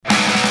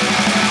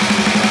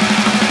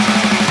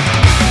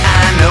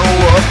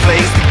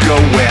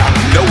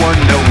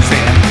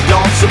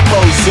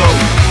suppose so.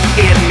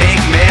 It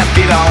makes me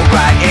feel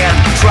alright and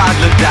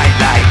troglodyte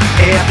like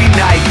every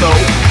night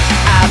though.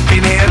 I've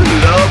been in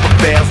love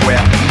affairs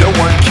where no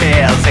one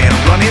cares and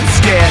running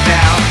scared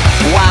now.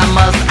 Why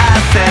must I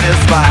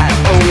satisfy?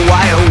 Oh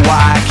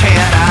why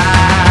can't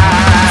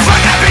I?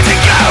 Fuck that bitch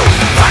and go!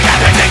 Fuck that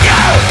bitch and go!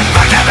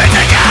 Fuck that bitch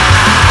and go!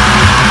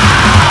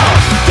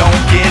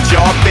 Don't get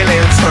your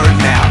feelings hurt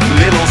now,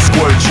 little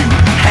squirt, you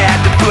had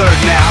to flirt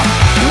now.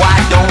 Why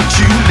don't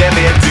you let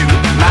me do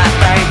my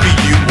thing for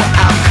you?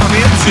 I'm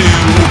coming to.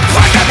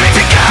 Fuck that bitch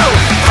and go!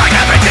 Fuck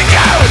that bitch and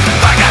go!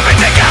 Fuck that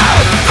bitch and go!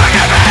 Fuck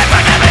that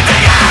bitch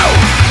and go!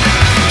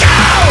 Go!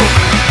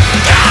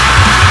 Go!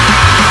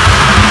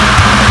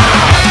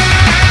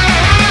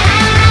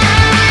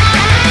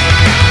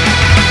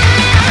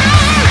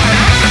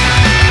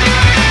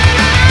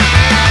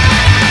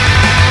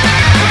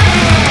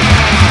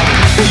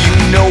 You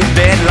know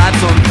that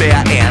life's unfair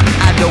and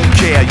I don't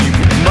care, you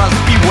must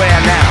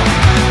beware now.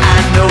 I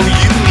know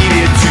you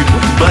needed to,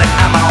 but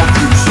I'm all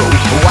through, so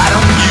why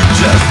don't you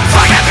just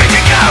fuck that bitch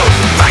and go?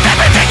 Fuck that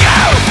bitch and go!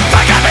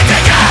 Fuck that bitch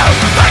and go!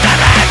 Fuck that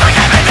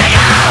bitch and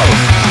go!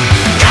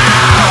 Go!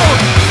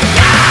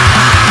 Go!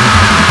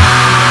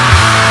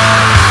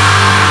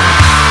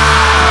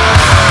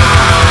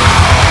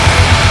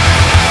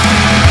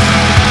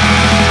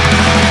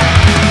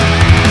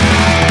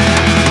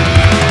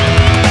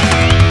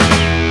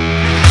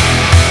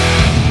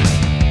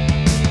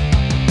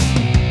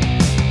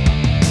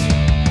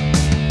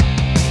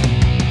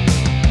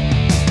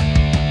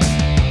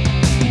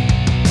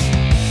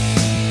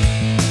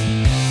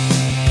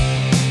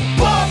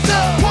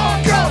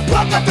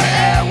 Pump up the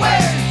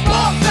airwaves!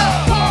 Pump up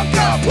the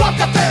airwaves!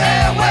 Pump up the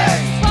airwaves!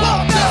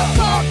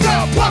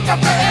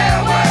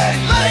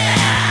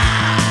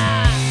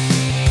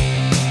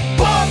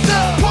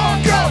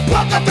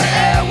 Pump up the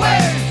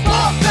airwaves!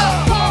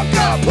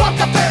 Pump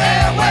up the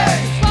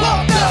airwaves!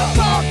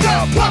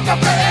 Pump up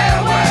the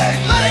airwaves!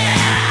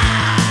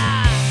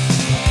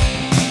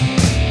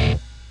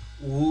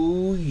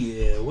 Ooh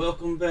yeah,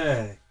 welcome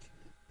back.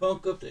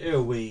 Punk Up the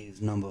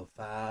Airwaves, number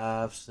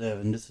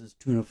 57. This is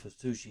Tuna for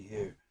Sushi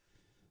here.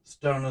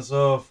 Starting us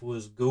off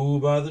was Go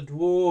by the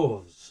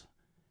Dwarves.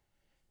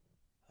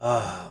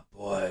 Ah,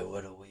 boy,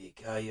 what a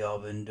week. How y'all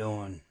been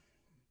doing?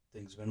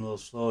 Things been a little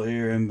slow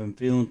here. Haven't been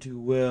feeling too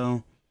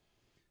well.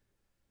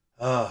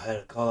 Had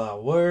to call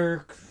out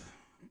work.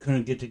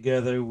 Couldn't get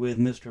together with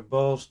Mr.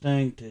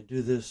 Ballstank to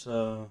do this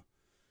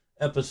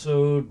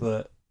episode,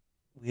 but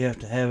we have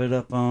to have it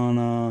up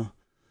on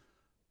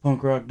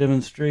punk rock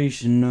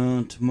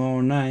demonstration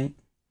tomorrow night.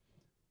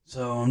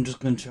 So I'm just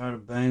going to try to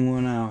bang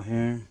one out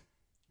here.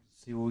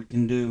 See what we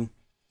can do.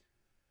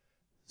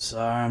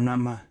 Sorry, I'm not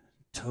my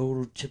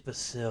total chipper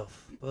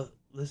self, but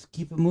let's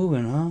keep it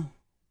moving, huh?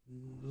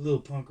 A little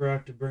punk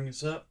rock to bring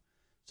us up.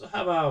 So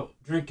how about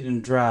Drinking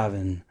and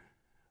Driving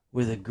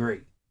with a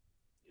great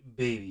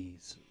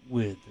Babies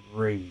with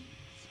Rabies?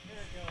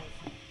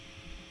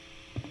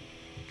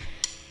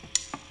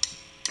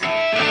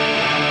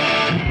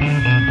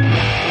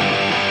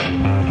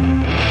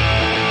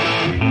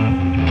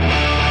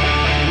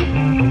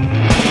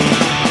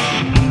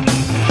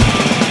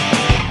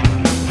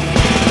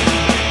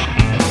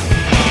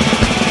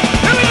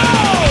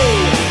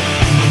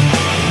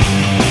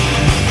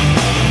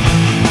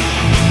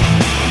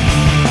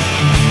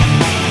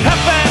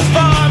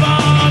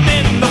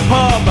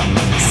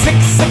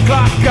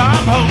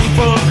 I'm home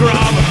for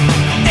grub.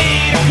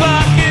 8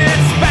 o'clock,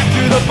 it's back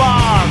to the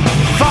bar.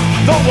 Fuck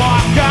the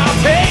walk, I'll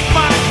take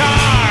my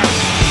car.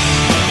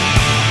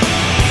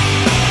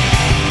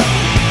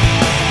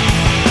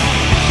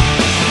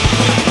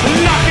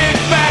 Knock it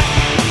back,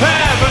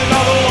 have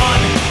another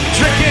one.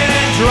 Drinking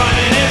and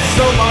driving is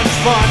so much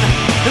fun.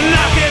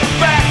 Knock it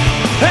back,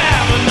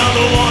 have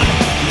another one.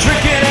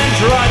 Drinking and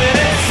driving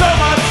is so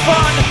much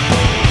fun.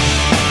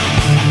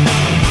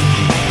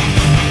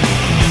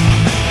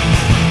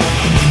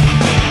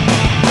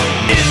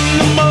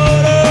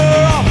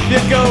 You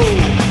go,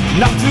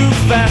 not too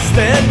fast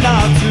and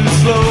not too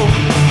slow.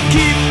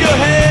 Keep your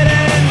head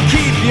and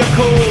keep your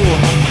cool.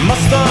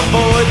 Must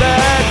avoid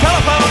that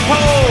telephone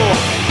pole.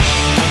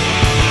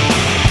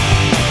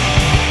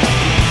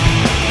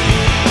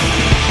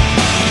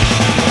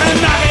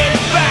 And knock it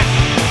back,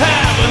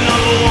 have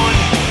another one.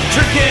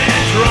 Drinking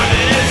and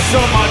driving is so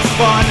much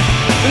fun.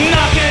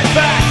 Knock it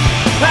back,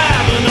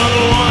 have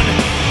another one.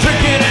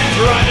 Drinking and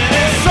driving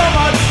is so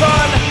much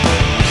fun.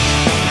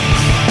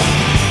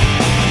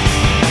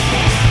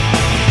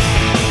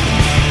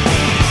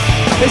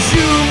 As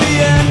you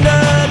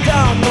meander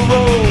down the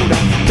road,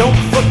 don't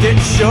forget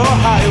your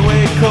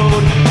highway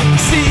code.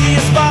 See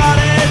a spot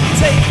and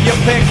take your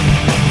pick.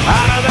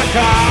 Out of the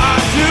car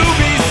to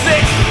be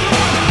sick.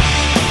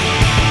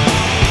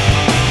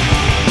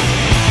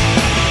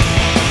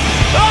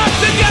 All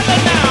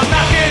together now,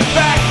 knock it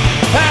back,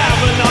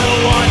 have another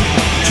one.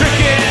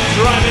 Drinking and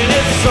driving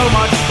is so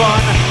much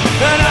fun.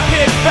 Knock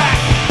it back,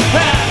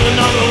 have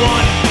another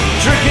one.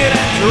 Drinking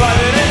and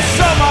driving is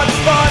so much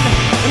fun.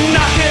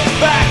 Knock it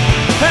back,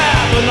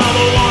 have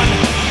another one.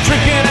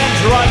 Drinking and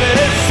driving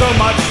is so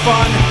much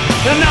fun.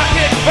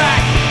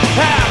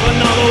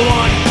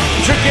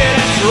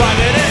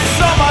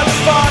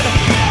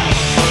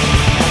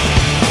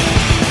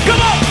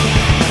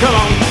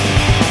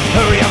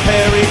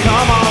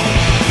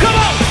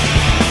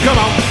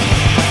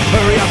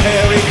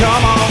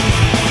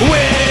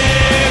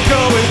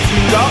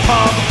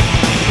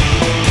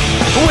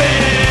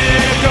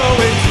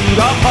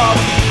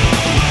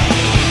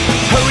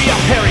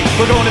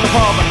 we're going to the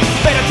pub.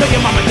 Better tell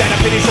your mom and dad to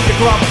finish up your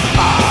grub.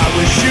 I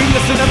wish you'd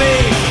listen to me.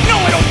 No,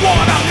 I don't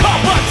want a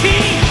cup of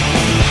tea.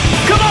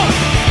 Come on,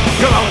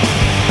 come on.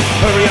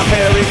 Hurry up,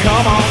 Harry,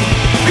 come on.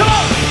 Come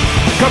on,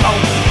 come on.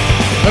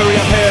 Hurry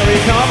up, Harry,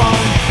 come on.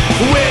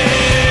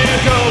 We're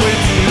going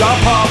to the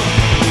pub.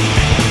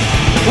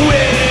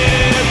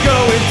 We're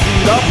going to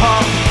the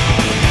pub.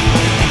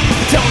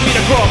 Telling me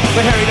to grow up,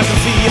 but Harry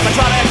doesn't see. If I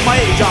try to act my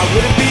age, I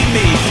wouldn't be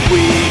me.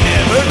 We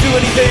never do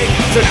anything,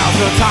 so now's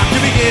the time to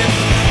begin.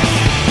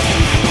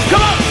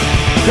 Come on,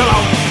 come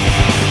on.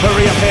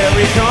 Hurry up,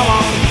 Harry, come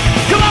on.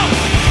 Come on,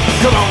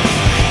 come on.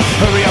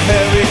 Hurry up,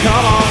 Harry,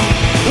 come on.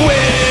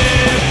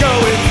 We're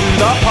going to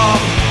the pub.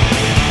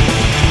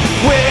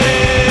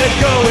 We're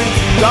going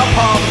to the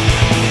pub.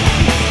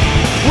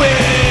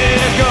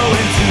 We're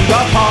going to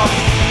the pub.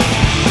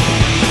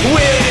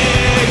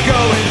 We're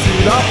going to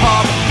the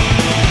pub.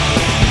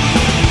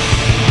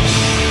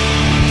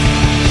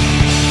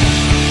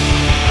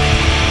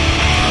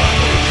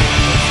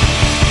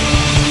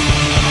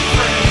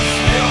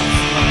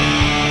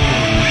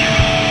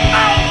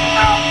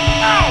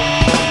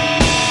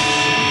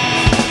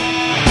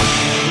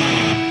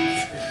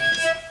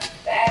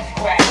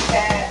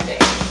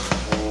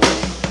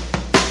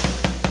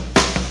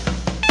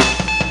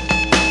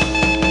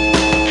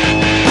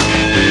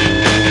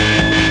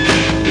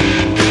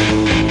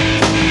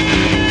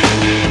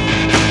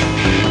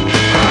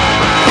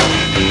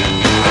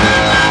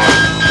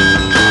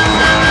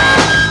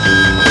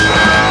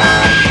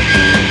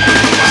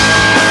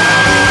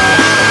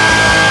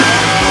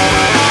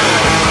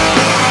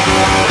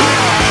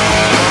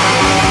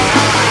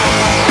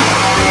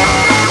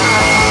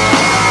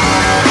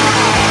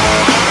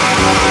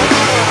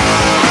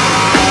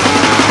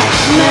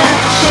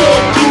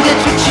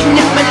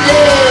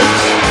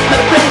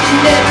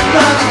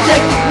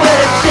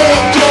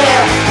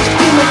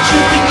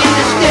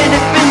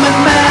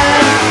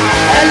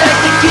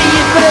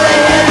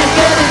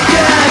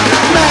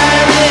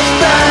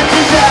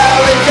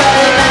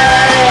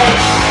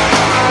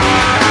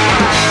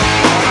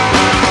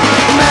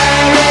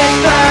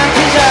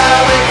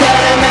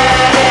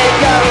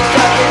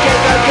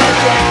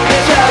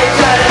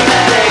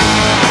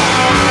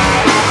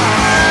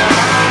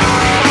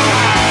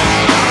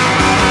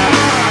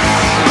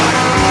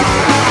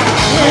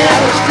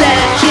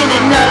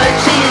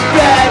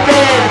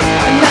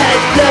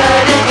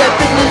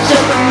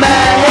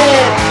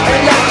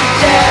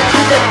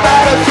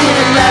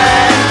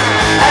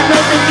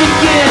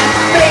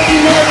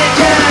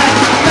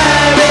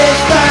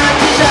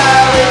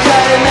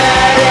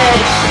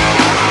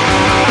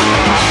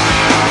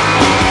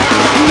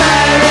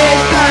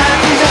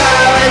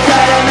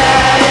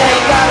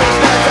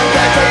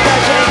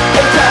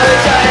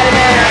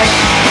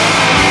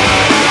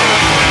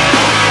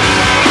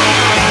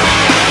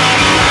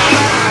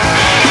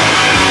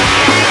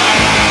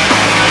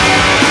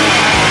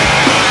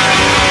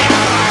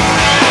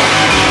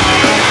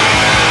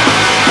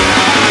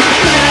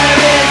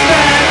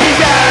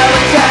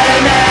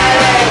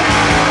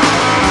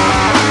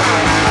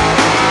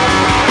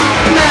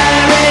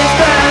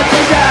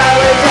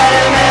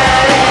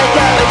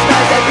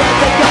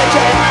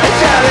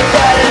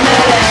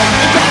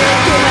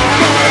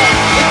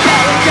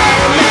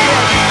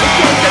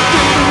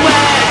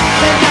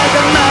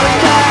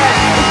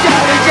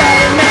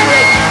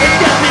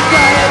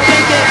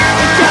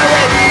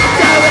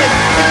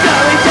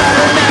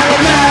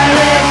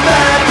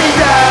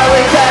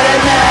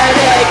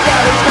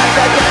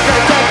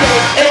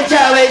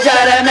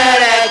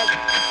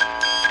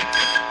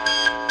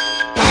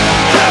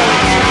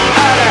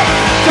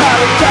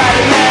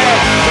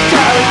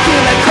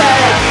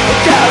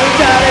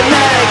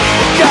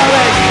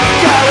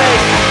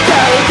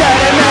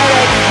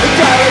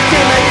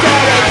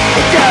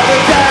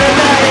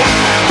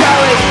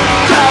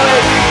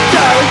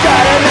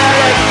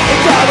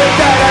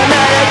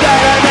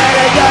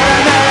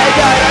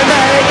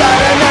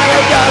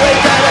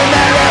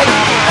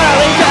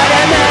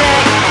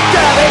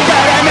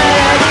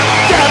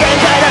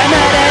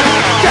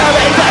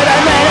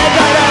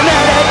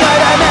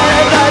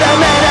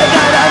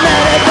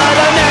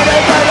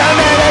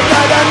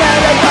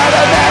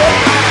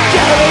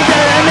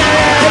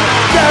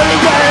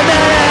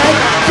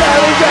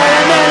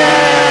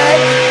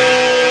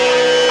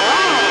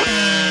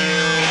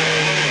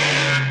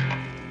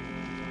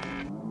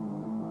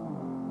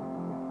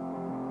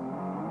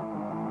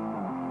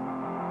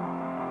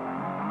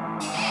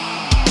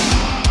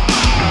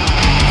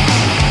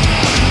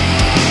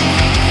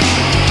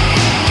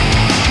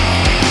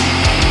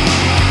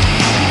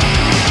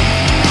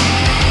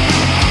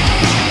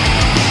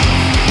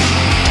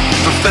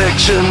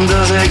 Perfection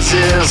does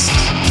exist.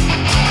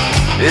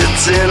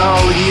 It's in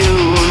all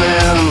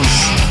humans.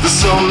 There's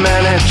so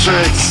many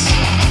tricks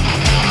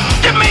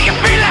to make it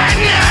feel like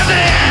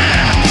nothing.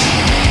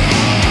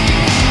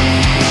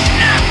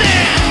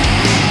 Nothing.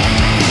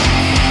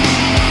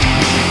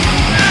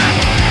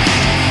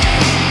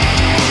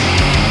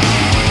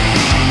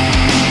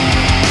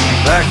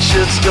 Like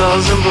shit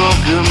skulls and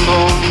broken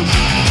bones.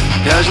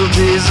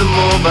 Casualties of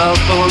mobile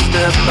phones,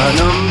 death by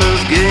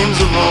numbers, games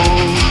of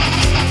old.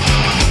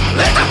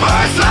 Let the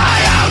birds fly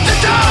out the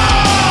door.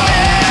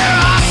 There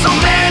are so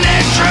many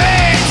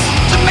tricks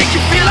to make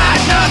you feel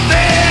like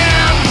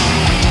nothing.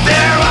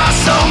 There are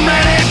so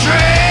many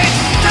tricks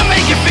to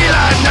make you feel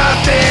like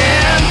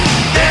nothing.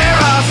 There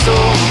are so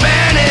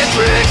many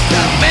tricks to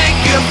make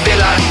you feel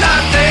like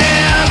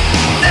nothing.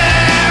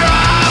 There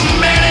are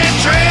many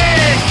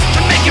tricks to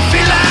make you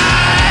feel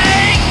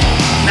like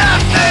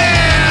nothing.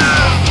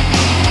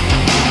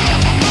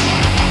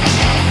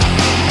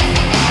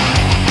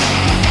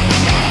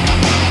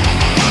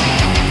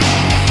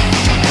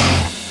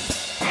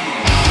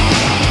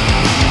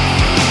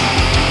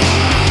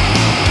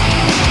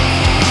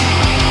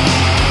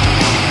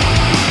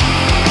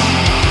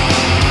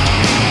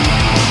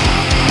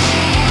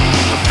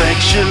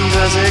 Perfection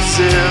does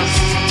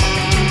exist.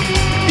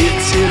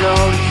 It's in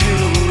all you.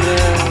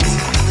 There's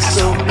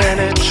so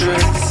many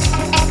tricks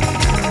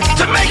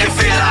to make you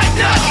feel like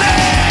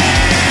nothing.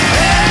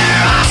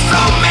 There are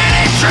so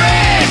many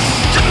tricks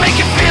to make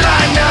you feel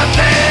like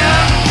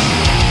nothing.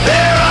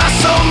 There are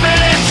so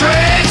many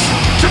tricks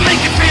to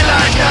make you feel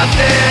like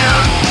nothing.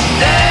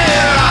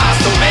 There are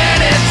so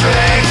many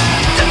tricks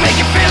to make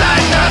you feel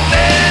like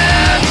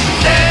nothing.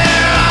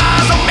 There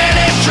are so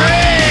many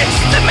tricks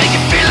to make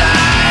you feel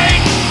like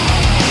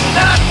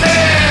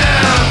nothing.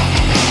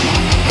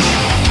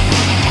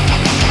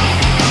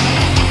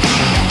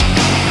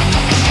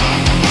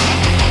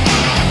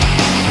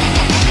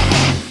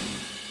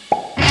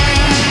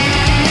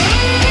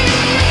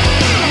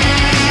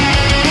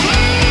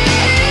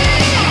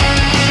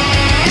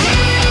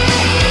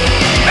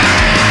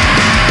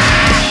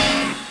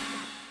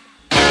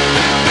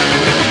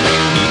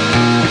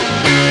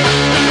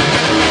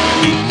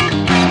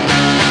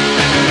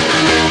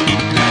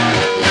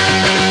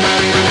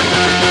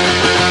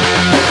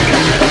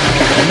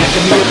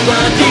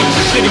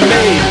 City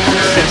made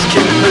since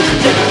killing was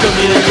addicted to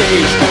the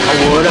days. I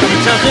wore it a few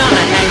times now,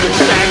 I hang with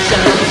sags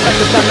and I'm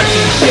affected by my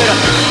t-shirt,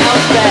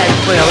 house bag.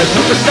 Well, I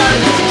took a sign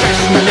and just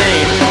tracks my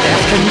name.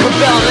 Ask can you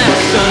rebel in that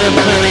son of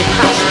plenty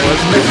house was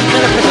missing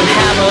and a prison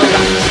hammer.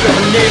 Got to scream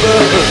a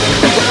neighborhood.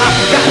 People I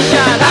got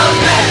shot out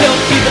back.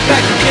 Don't see the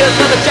back of kids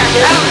on the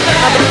jacket.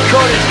 I've been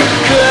recorded,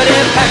 could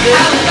impact it.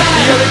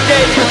 The other day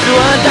it was so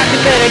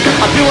undocumented.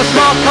 I'll do a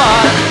small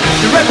part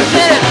to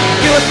represent it.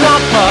 Do a small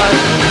part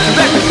to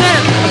represent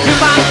it. I'll do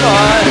my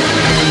part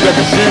to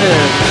represent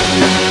it.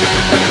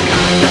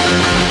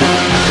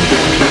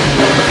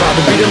 My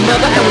father beat a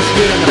mother and was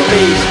spit in the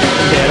face.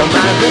 Dad on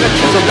my been a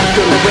kiss on the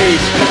good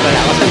ways. But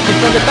I was thinking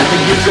from the back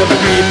of years of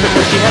grief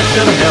because she had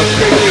some help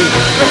daily.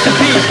 Rest in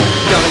peace,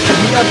 gonna keep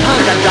me up on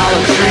that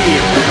Dollar Tree.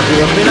 I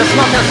grew up in a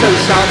small town so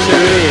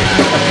solitary.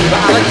 The people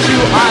I like to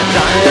are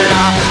dying.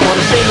 I just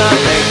wanna say my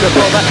thanks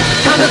before the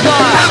time is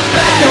lost.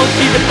 I don't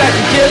see the back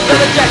of kids on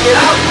the jacket.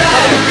 I've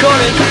been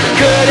recording,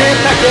 could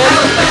impact it.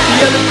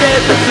 The other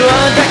days were so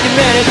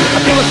undocumented. I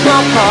do a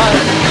small part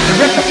to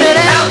represent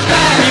it.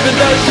 Even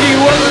though she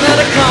wasn't at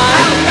a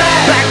con,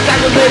 black guy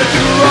related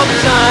to her all the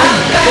time.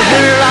 The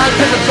hair eyes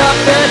and the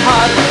tough and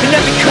hard. You'd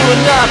not be cool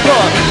enough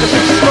for the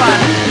switch spot.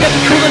 You'd not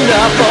be cool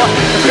enough for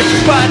the switch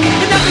spot.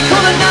 You'd not be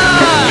cool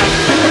enough.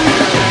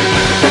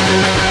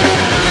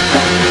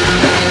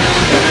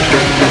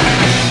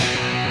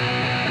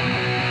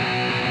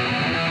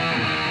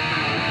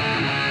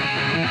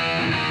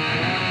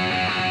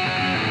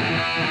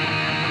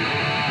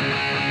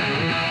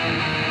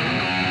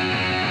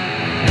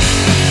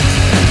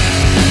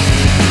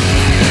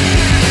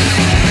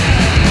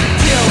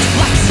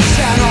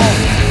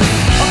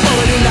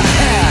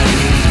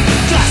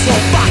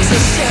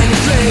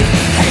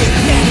 Hey,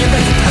 man, you're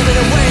making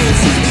permanent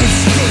waves.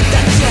 Escape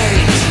that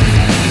chain.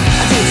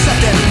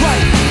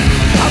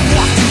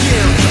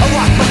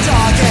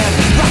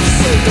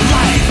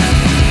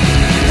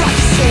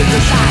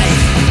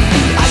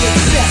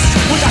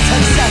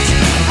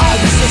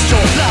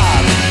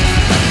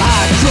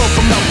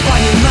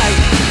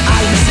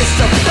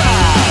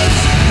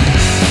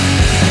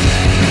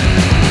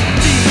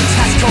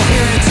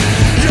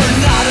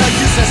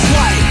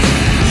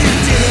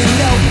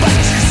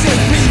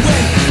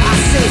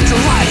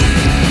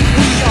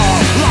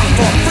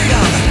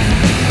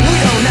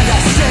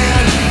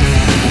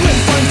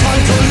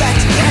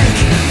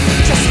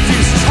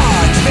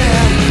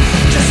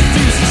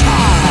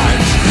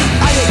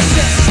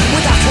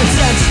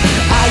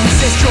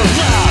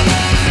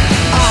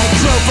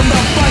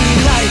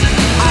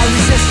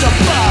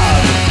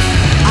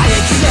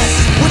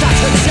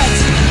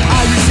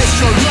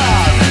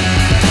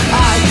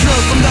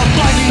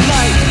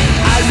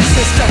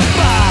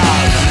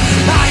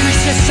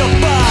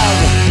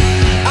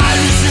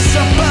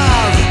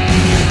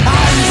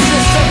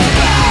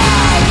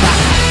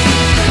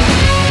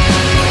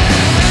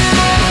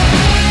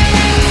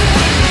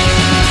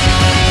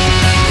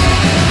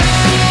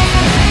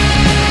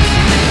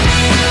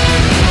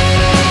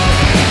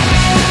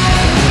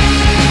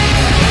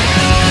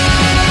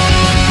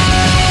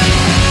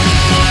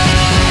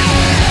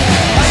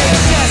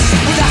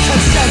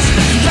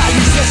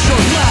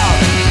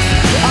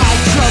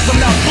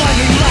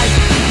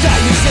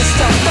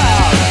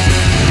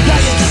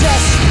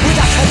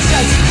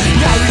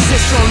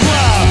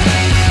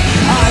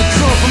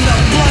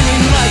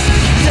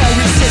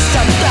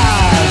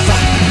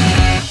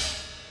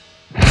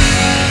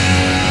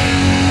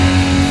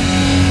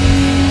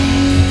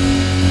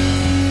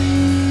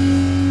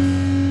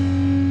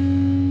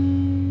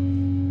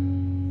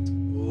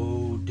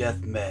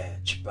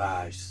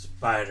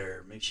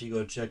 Spider. Make sure you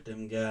go check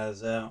them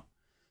guys out.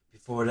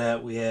 Before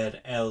that, we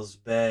had Alice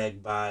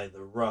Bag by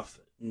The Rough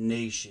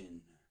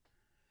Nation.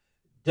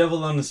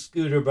 Devil on a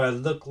Scooter by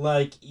Look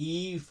Like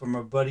E from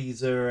our buddies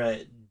there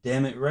at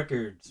Damit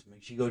Records.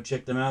 Make sure you go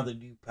check them out. They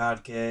do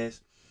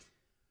podcasts.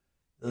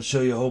 They'll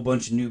show you a whole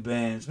bunch of new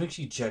bands. Make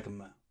sure you check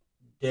them out.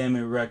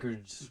 Damit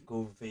Records. Go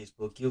over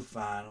Facebook. You'll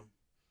find them.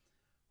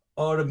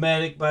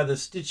 Automatic by The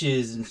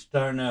Stitches. And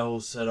starting that whole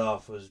set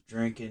off was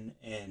Drinkin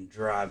and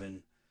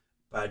Drivin'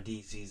 by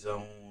DC's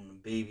own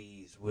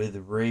Babies with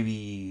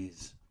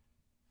Rabies.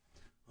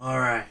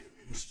 Alright.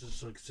 It's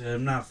just like I said,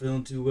 I'm not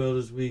feeling too well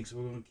this week, so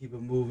we're going to keep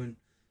it moving.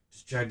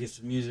 Just try to get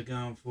some music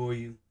on for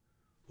you.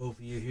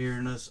 Hopefully you're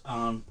hearing us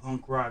on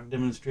Punk Rock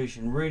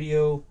Demonstration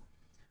Radio.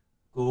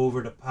 Go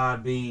over to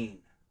Podbean.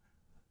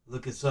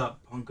 Look us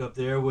up. Punk Up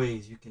the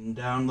Airwaves. You can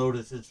download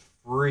us. It's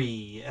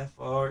free.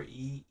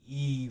 Free.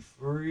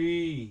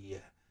 Free.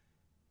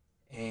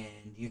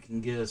 And you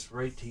can get us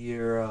right to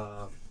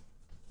your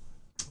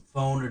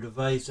phone or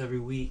device every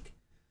week.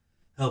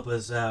 Help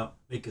us out.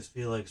 Make us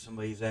feel like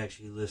somebody's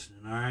actually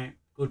listening. Alright?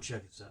 Go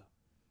check us out.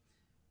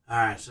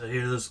 Alright, so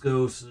here let's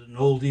go. It's an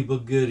oldie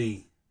but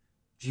goodie.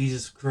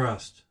 Jesus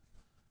Chrust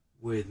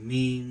with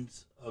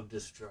Means of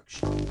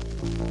Destruction.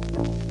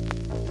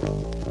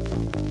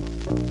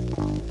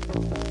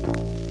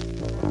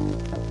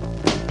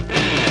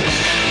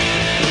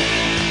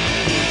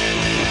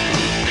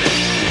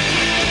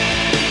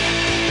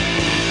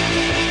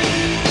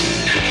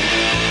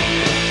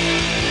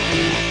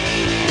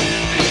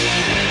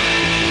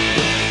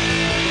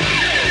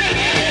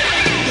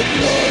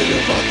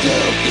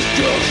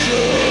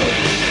 Self-destruction,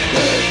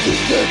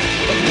 existence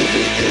of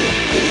living in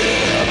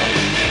fear.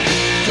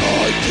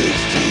 Time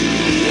takes to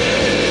the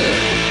end.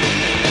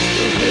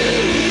 The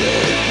very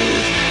end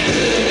is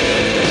here.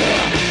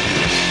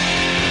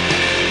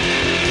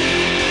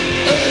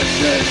 It's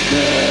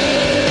here.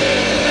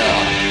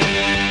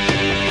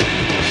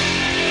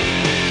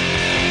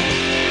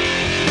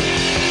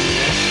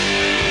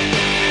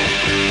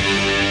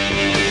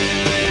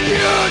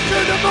 Into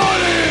the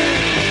morning.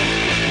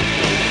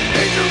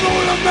 The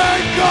rule of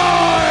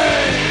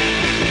mankind,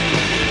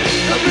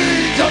 the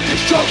means of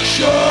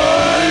destruction.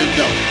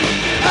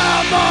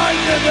 Our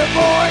minds in the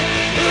void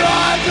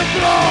rise and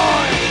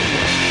blind.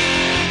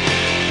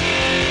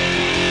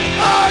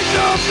 Eyes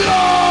are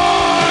blind.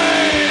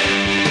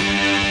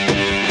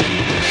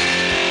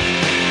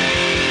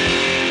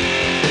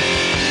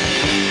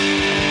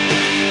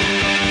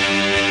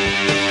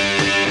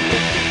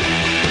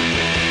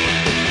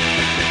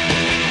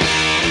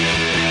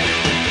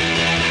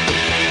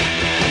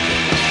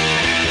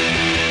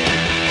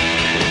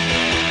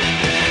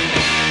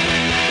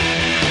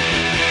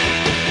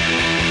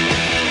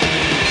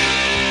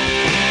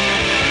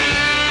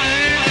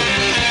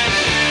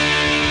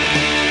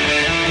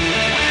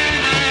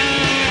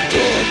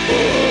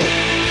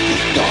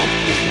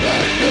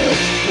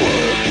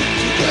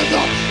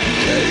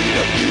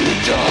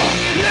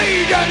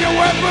 Lay down your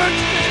weapons,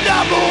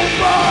 stop all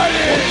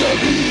fighting. What the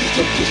means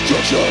of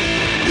destruction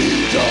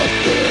means us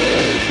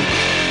dead.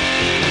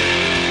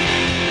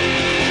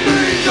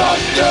 Means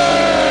us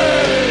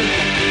dead.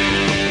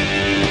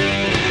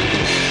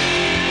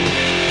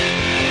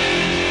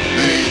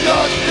 Means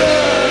us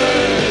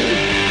dead.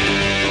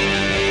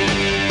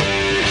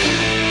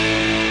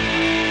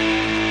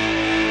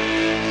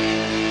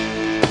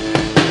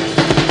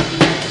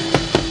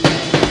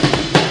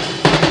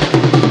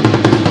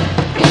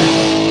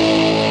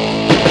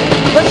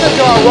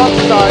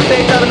 Rockstar,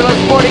 they driving the most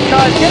sporty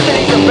cars, get the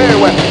needs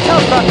everywhere. Tell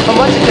us about how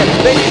much it is.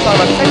 They just talk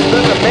about sex,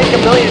 booze, and make $1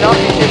 million off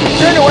these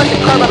kids. Turn to West and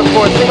climb out the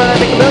floor, see when I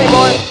make $1 million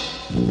more.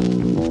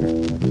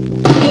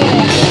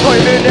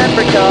 Pointing food in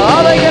Africa,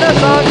 all they get a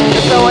song.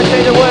 If someone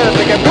change the word,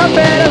 they can prep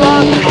it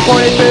along.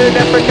 Pointing food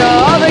in Africa,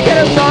 all they get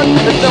a song.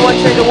 If someone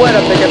change the word,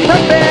 they can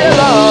prep it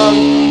along.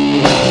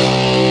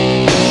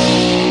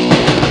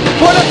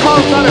 What a call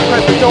on a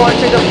press, don't want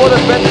to change the for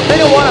the best. They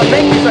don't want to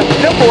make these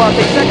no go out,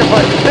 take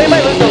sacrifice. They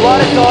might lose a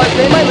lot of dollars,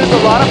 they might lose a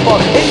lot of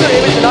fun. It's your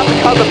image and not the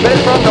cause of better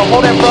from the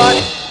whole damn front.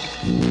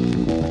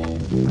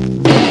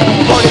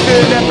 Morning food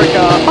in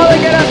Africa, all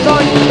they get a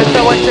song. If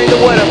someone change the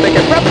word up, they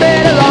can prep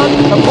it along.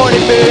 A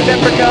morning food in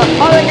Africa,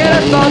 all they get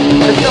a song.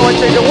 If someone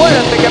change the word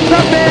up, they can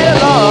prep it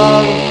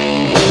along.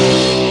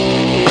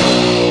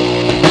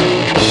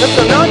 That's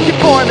a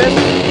non-conformist.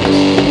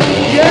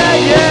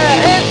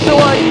 Yeah, it's so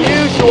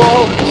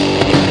unusual.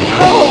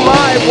 Oh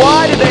my,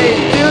 why do they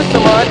do so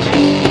much?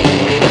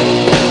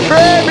 For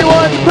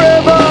everyone's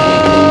approval!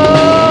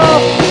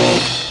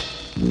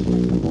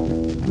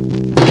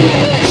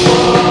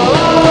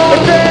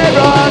 If they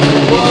rock,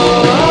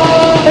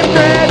 if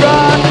they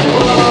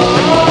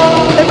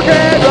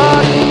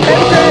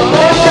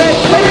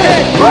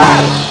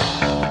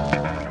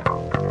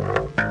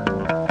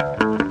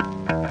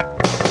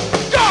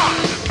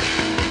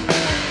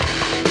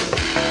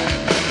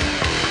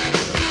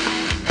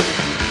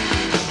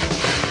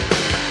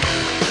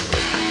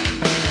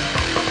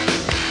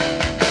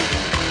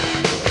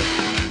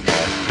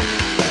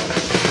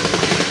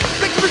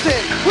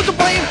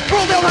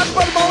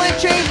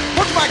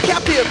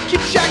live.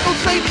 Keep shackled,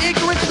 slave to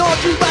ignorance,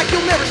 knowledge you lack,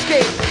 you'll never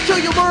escape. Till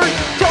you learn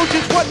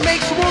intelligence, what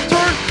makes the world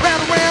turn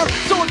round and round.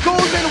 So it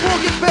goes, and the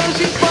world gets better,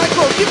 seems by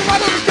close. Even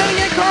right understanding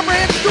and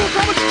comprehend, do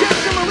accomplish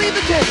checks and relieve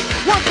the tense.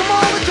 One come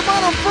on, let your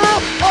mind unfurl.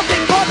 I'll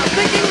take part in the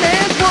thinking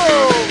man's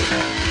world.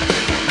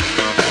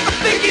 A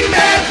thinking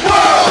man's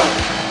world.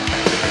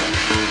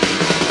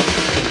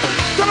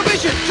 Tunnel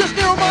vision, just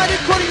narrow-minded,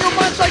 cutting your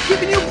mind sight,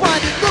 keeping you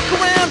blinded. Look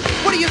around,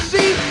 what do you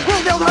see?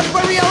 World held high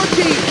by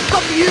reality. It's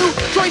up to you,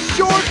 choice is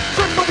yours.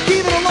 Search for the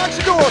key that unlocks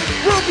the door.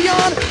 World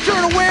beyond,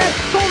 turn aware.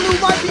 Whole new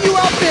life for you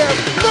out there.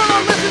 Learn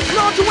our lessons,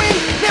 not to win.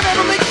 Never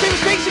ever make the same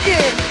mistakes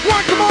again.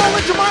 Learn, come on,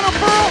 let your mind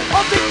unfurl.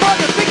 I'll take part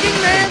in the thinking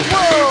man's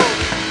world.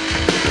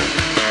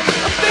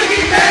 A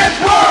thinking man's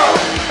world.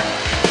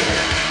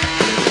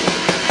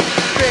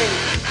 Think.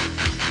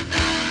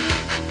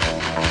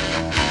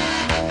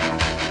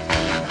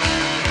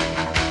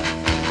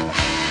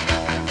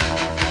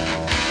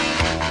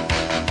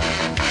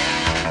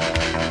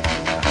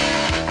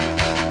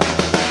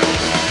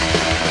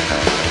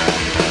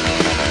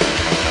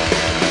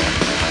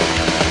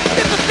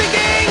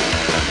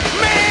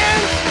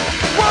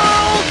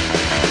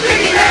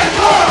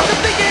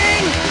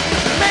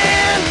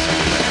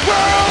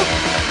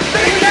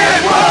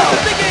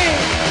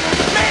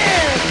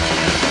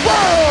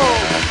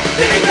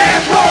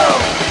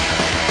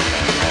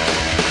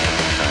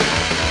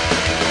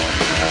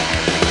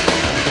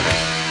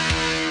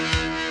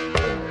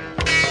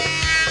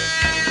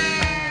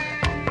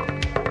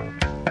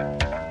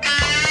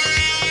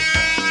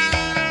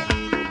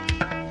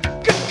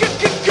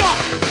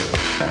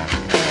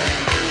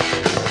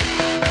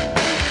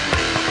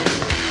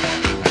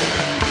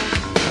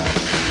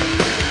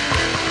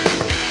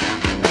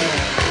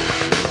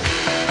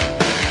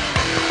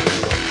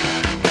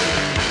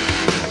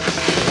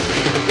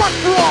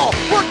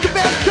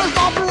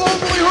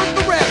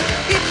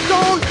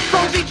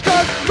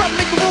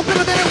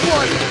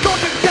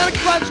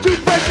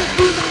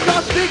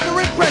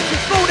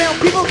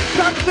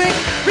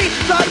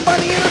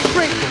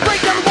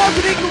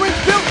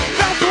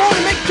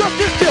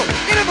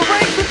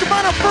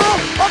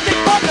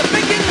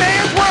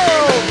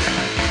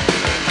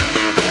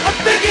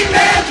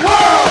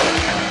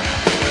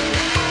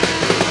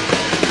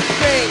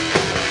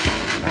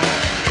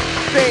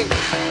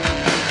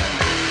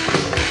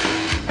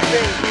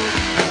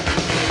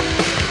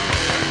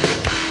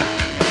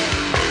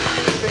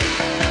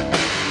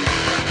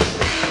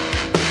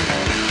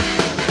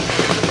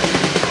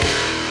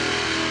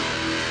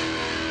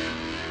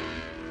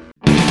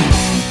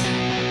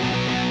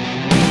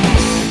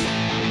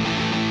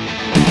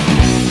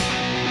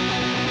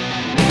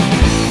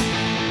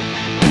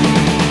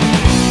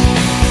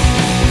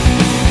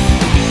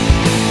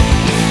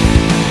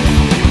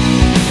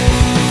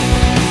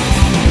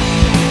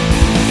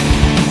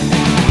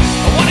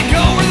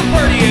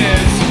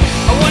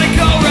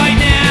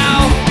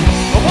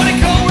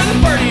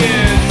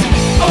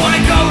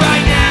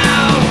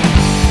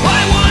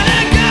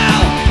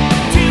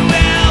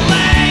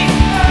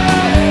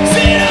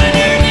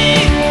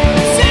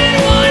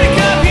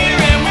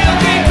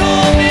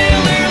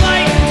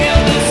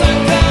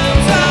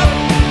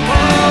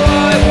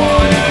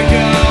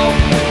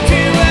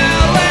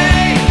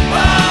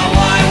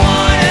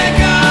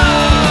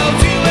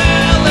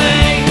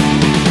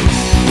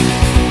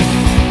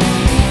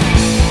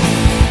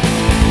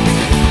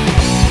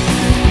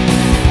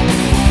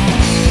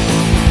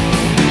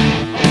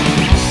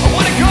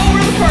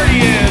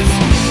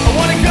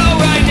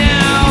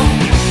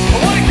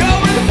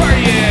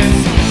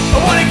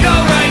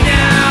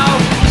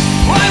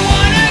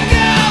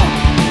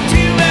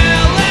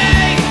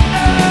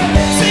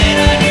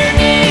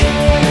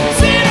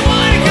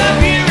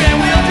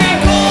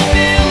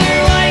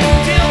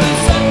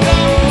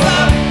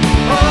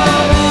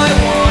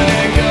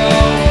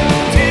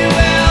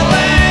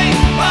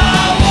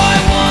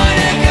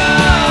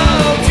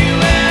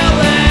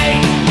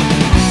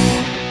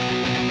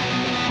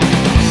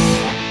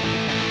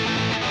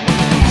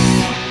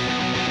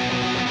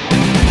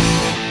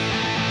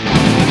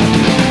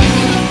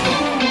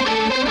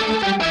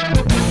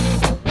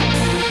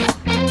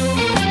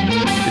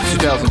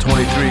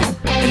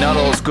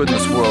 good in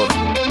this world,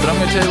 but I'm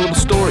gonna tell you a little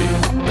story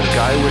about a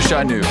guy I wish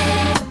I knew.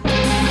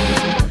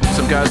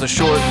 Some guys are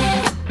short,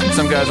 and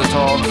some guys are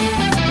tall,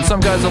 and some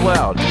guys are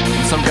loud,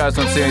 and some guys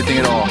don't say anything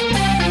at all.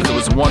 But there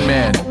was one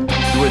man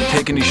who wouldn't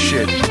take any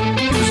shit.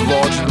 He was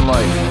larger than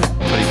life,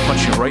 but he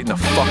punched you right in the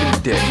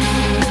fucking dick.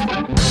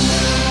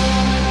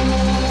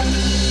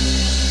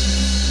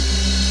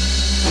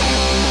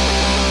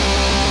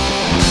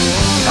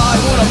 I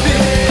wanna be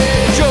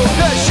Joe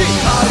Pesci.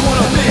 I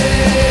wanna be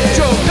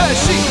Joe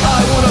Pesci.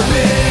 I wanna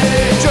be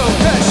Joe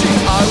Pesci.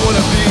 I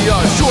wanna be a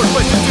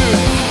short-waisted dude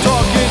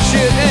talking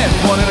shit and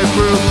running a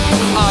crew.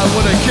 I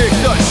wanna kick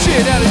the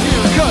shit out of you,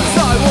 cause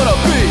I wanna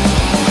be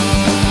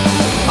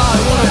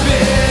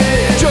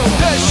Joe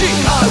Pesci.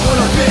 I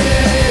wanna be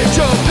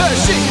Joe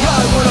Pesci.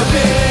 I wanna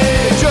be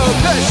Joe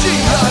Pesci.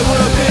 I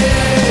wanna be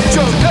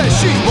Joe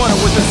Pesci.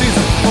 Running with the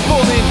season,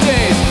 unfolding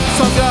days.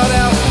 Some got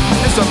out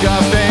and some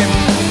got fed.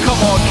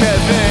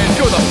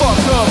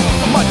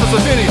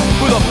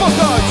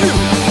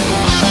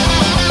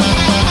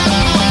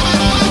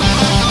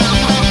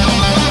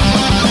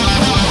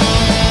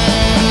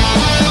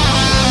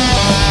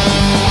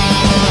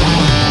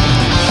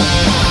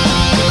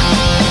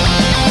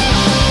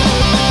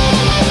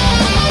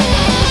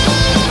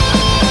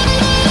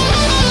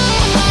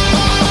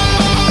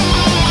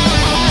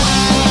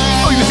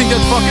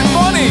 fucking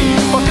funny.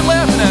 You're fucking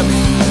laughing at me.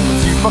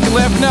 So you fucking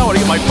laughing now when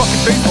I get my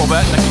fucking baseball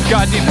bat and I can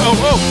goddamn,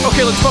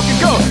 okay, let's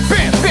fucking go.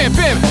 Bam, bam,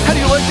 bam. How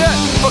do you like that?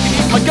 Fucking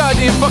eat my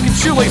goddamn fucking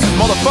shoelaces,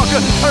 motherfucker.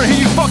 I don't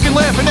hear you fucking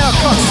laughing now,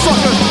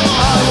 cocksucker.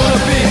 I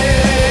wanna be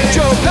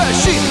Joe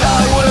Pesci.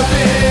 I wanna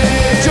be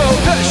Joe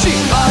Pesci.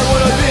 I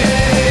wanna be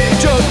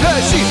Joe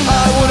Pesci.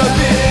 I wanna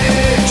be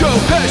Joe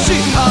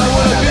Pesci. I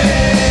wanna be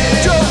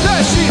Joe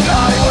Pesci.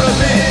 I wanna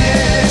be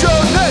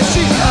Joe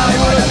Pesci. I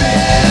wanna be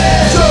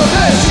Joe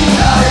Pesci.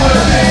 I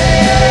wanna be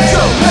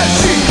Joe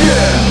Pesci.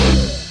 Yeah.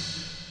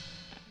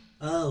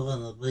 I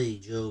wanna be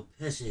Joe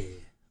Pesci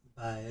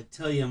by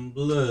Italian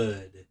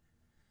Blood.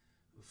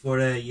 Before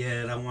that,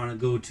 yeah, I wanna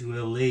go to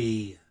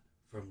LA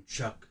from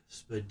Chuck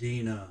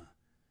Spadina.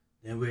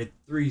 Then we had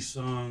 3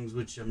 songs,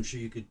 which I'm sure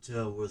you could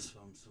tell was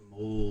from some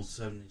old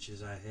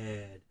 7-inches I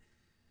had.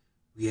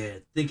 We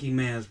had Thinking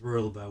Man's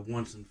World by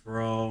Once and For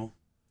All,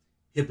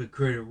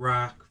 Hypocrite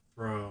Rock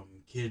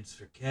from Kids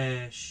for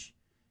Cash,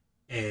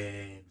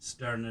 and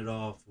starting it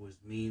off was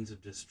Means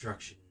of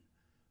Destruction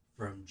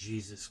from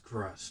Jesus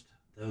Chrust.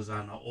 That was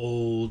on the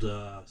old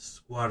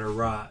Squatter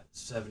Rot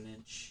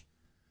 7-inch.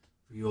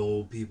 For you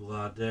old people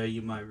out there,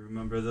 you might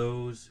remember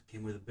those. It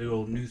came with a big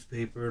old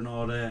newspaper and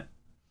all that.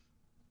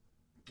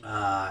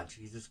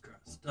 Jesus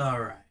Christ.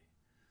 Alright.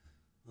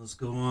 Let's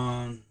go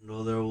on.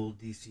 Another old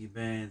DC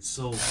band,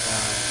 Soulside.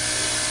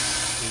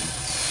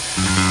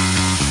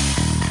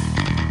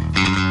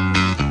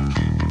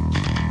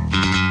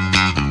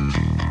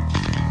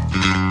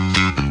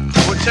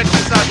 Well, check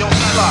this out, your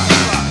spot.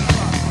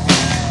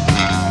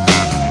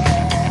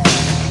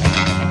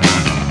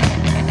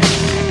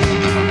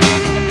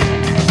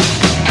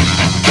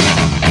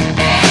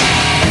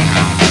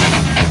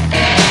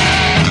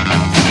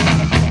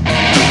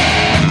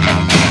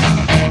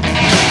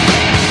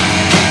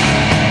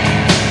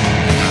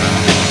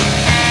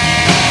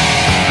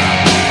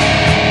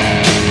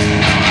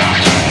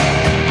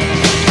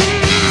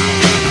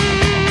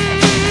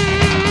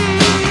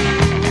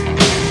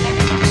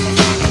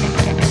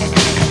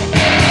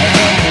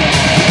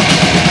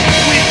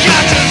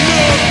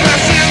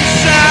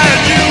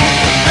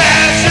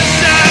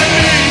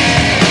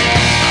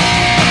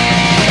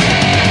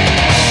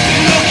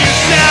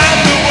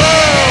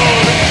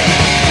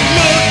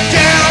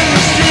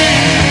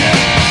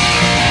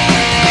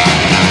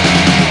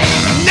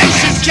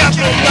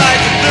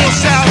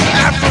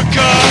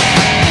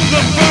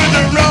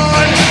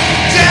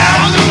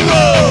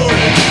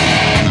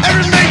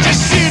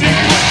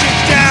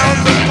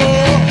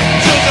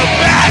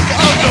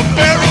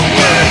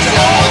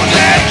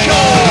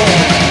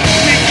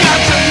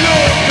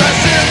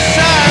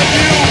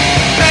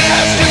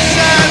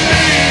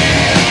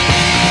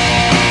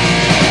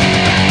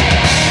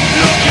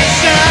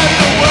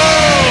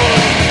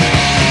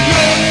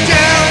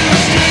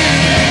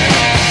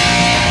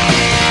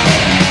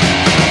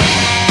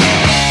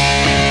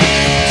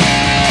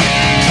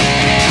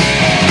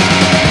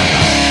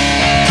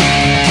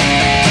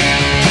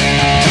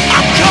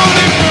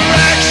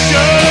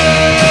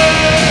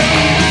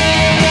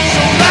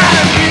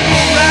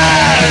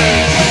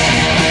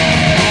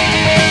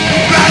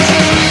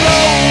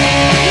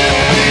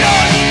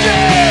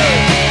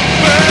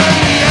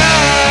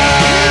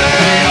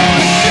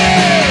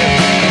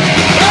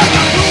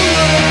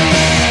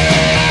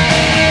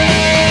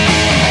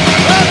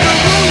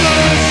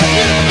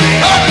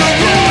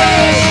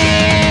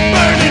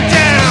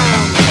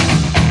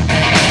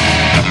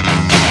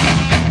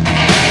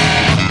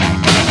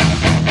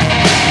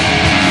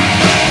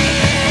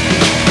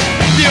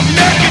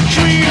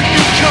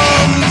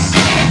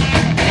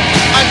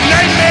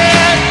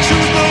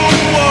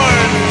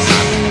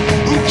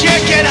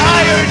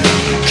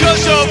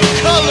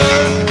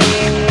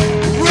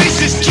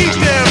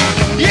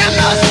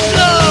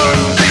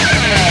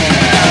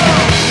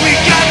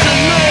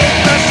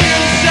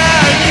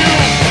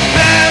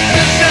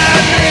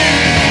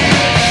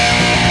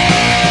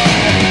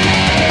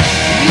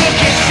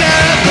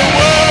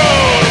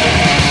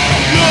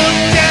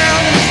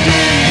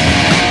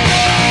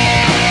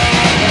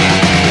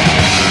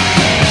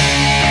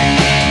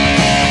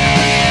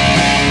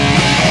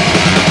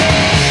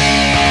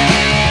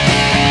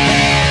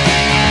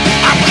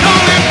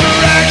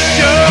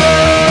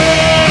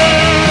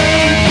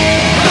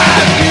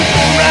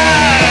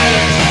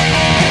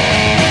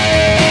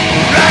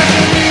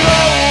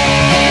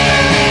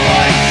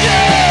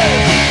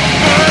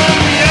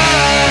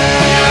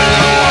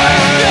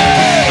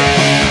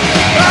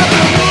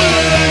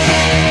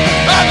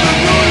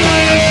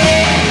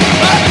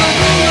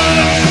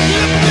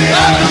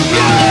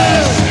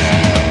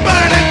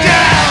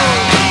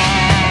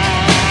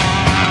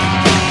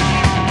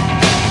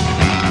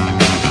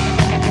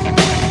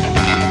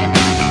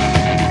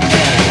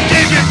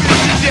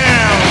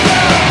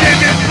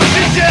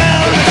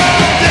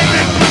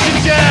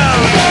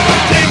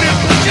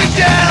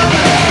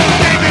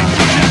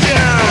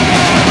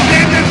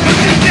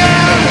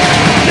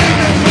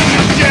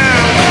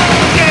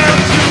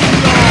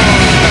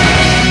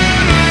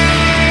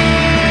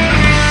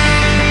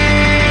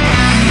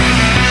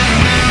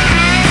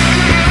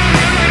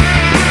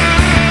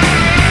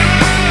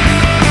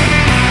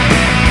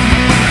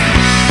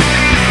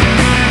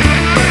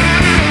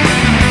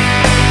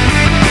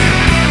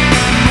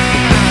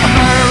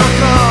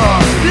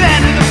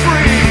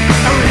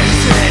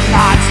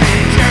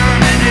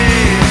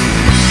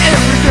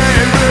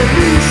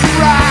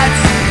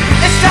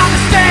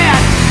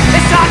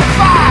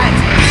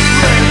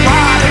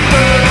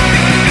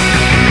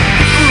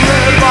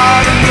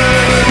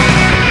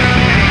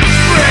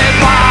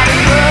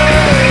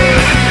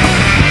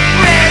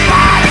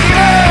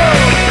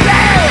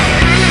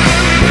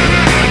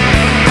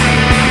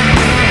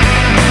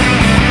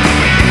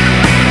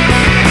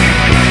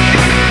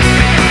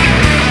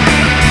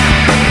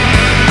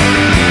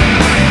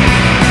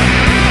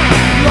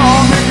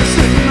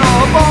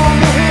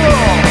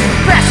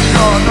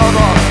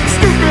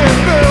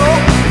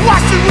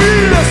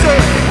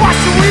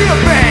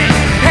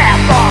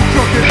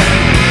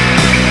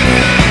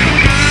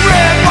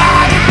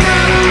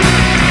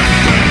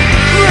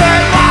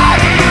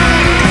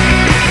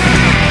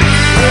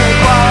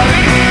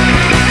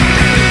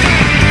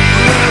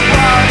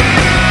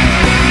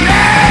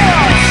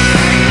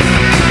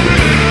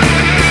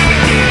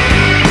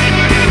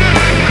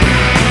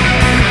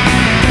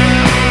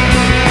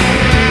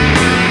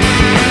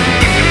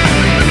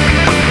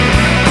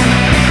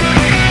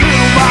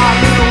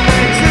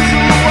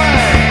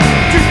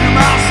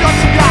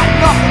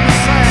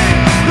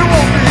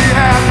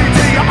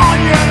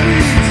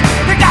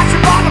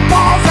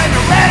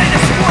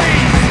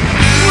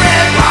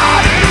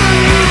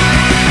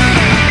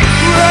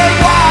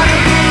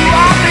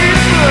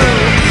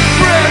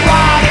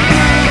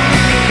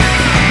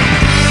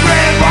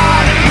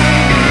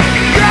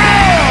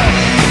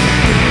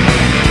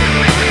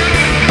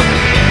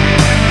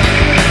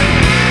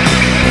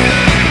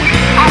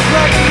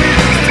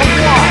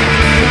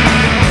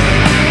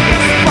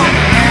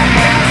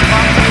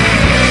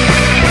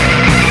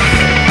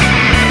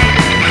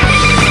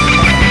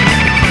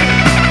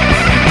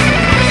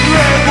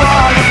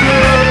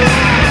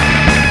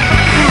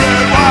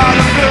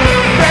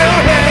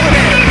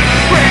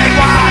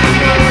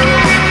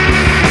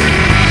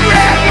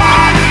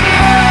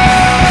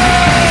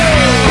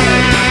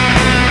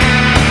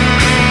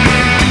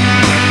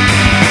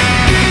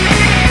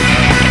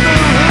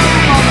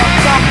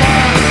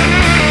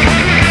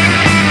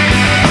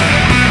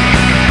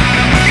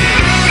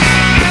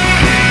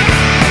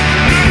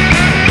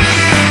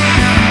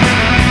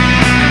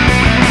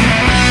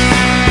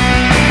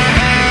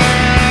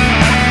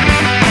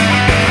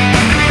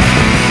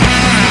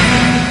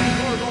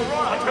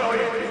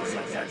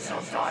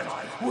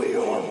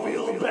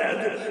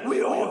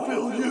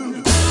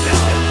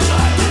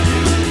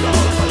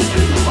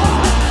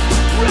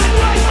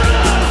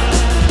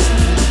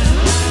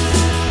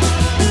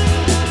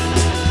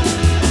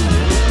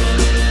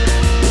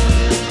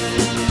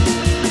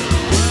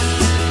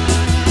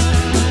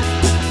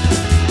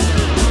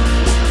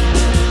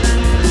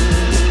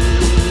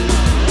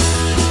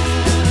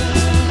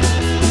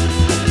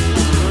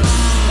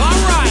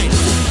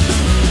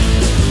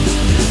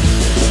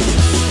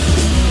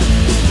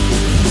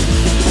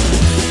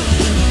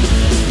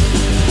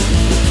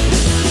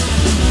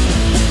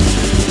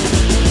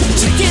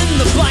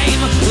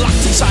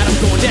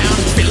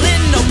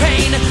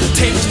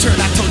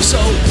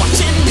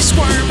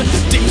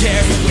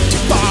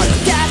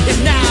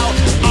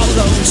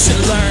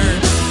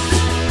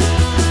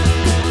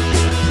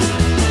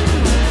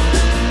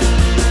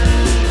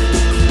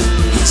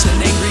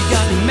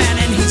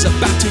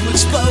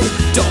 explode.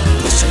 Don't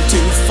push him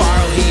too far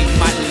or he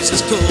might lose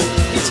his cool.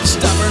 He's a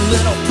stubborn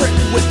little prick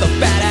with a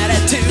bad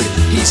attitude.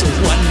 He's a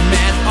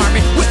one-man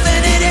army with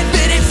an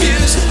itty-bitty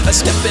fuse. A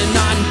stepping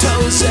on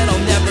toes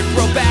that'll never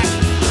grow back.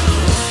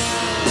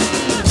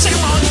 Say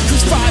wrong, you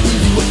cruise 5,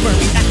 leave you a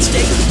burning at the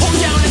stake. Hold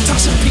down and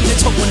toss some peanuts,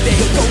 hope one day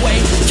he'll go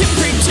away. Give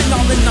creeps and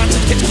all the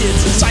nonsense, catch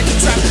kids inside the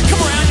trap. Come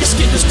around, your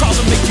skin just crawls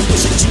and make you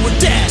wish that you were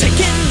dead.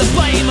 Taking the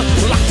blame,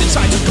 locked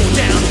inside you go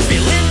down.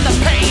 Feeling the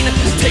pain,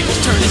 tables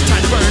turn, it's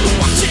time to burn.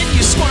 Watching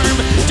you squirm,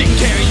 didn't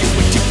care you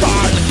went too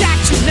far. Look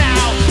at you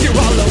now, you're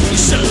all alone, you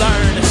should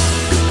learn.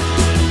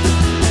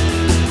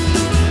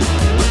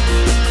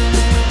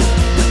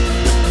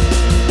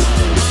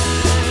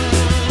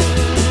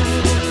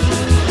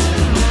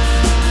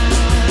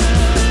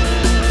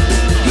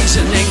 He's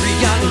an angry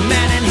young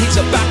man and he's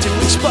about to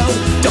explode.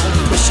 Don't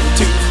push him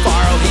too far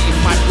or he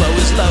might blow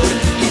his load.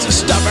 He's a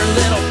stubborn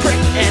little prick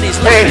and he's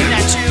looking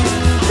at you.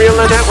 Me and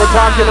Lynette were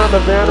talking on the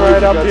van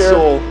right up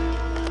here.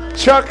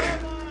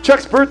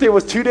 Chuck's birthday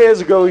was 2 days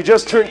ago. He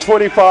just turned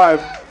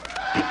 25.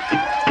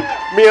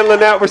 Me and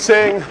Lynette were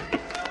saying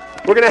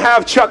we're going to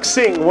have Chuck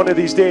sing one of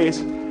these days.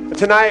 And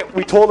tonight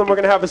we told him we're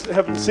going to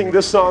have him sing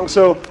this song.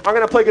 So I'm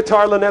going to play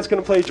guitar, Lynette's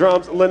going to play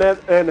drums,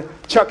 Lynette and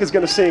Chuck is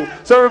going to sing.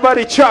 So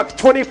everybody, Chuck,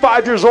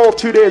 25 years old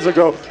 2 days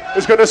ago,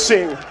 is going to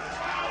sing.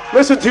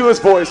 Listen to his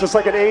voice. It's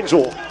like an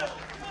angel.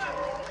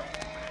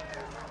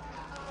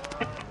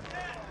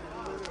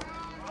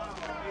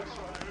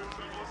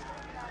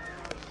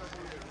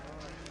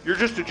 You're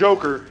just a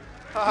joker,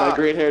 my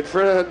great-haired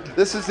friend.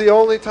 This is the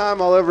only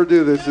time I'll ever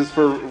do this, is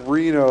for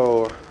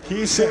Reno.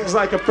 He sings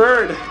like a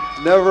bird.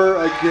 Never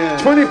again.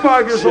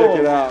 25 years old. Check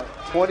it out.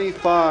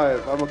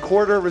 25. I'm a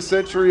quarter of a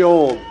century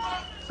old.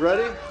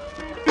 Ready?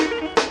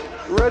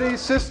 Ready,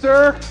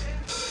 sister?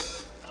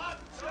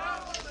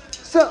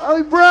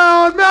 Sally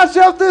Brown, mash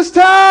up this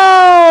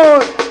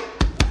town!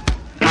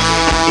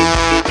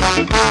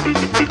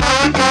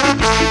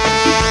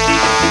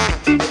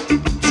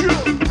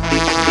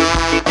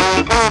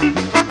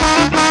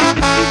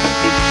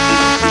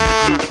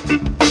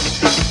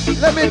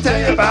 Let me tell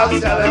you about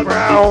Sally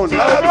Brown.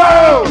 Sally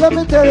Brown. Let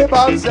me tell you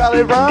about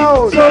Sally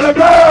Brown. Sally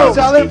Brown.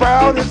 Sally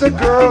Brown is a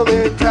girl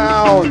in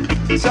town.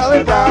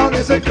 Sally Brown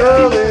is a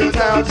girl in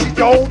town. She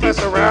don't mess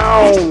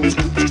around.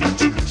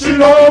 She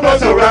don't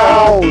mess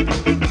around.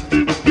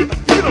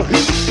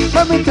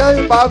 Let me tell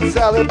you about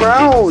Sally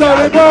Brown.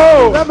 Sally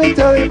Brown. Let me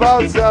tell you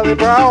about Sally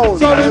Brown.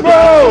 Sally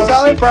Brown.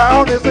 Sally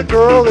Brown is a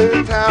girl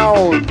in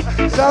town.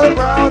 Sally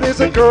Brown is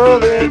a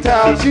girl in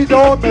town. She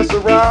don't mess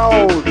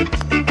around.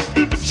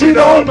 She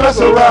don't mess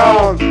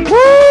around.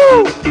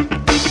 Woo!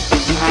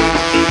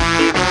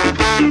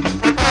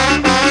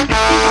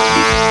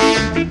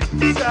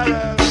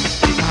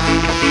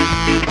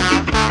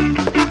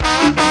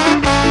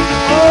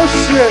 Oh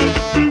shit!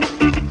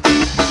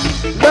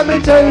 Let me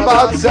tell you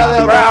about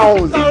Sally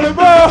Brown. Sally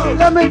Brown.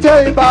 Let me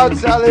tell you about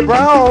Sally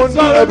Brown.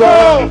 Sally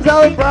Brown.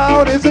 Sally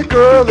Brown is a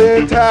girl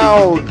in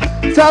town.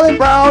 Sally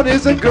Brown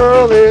is a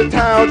girl in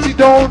town. She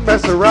don't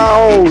mess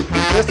around.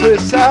 This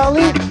is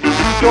Sally.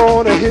 She's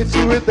gonna hit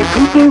you with the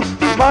cuckoo,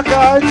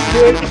 mock-eyed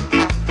stick.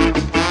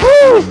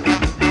 Woo!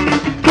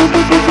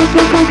 Cuckoo, cuckoo,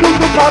 cuckoo,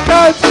 cuckoo,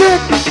 mock-eyed stick.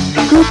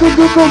 Cuckoo,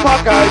 cuckoo,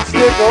 mock-eyed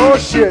stick. Oh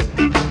shit.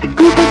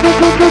 Cuckoo,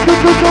 cuckoo, cuckoo,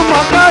 cuckoo,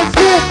 mock-eyed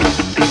stick.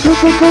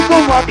 Cuckoo,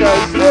 cuckoo,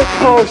 mock-eyed stick.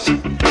 Oh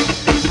shit.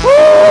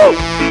 Woo!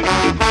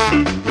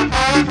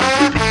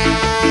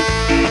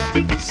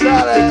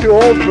 Sally, I'm too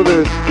old for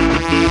this.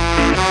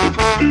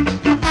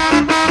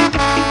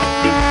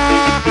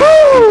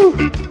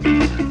 Woo!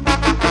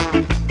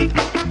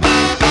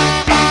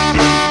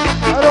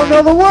 I don't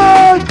know the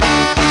word.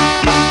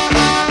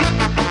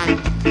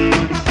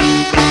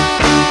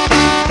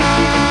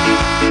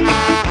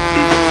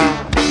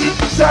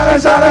 Sally,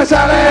 Sally,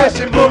 Sally,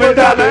 she moving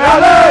down the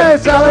alley.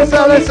 Sally,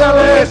 Sally,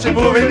 Sally, she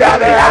moving down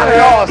the alley.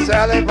 Oh,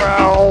 Sally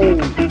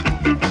Brown.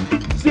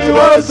 She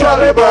was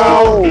Sally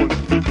Brown.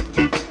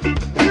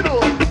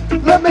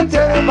 Let me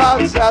tell you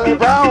about Sally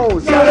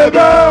Brown. Sally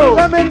Brown.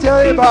 Let me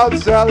tell you about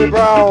Sally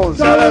Brown.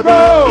 Sally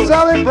Brown.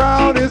 Sally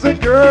Brown is a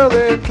girl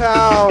in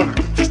town.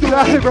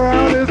 Sally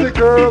Brown is a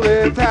girl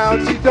in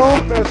town. She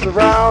don't mess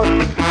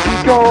around.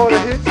 She's gonna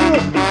hit you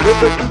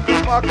with a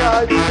cuckoo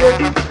mock-eyed stick.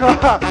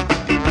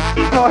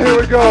 Oh, here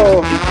we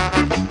go.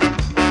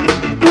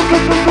 Cuckoo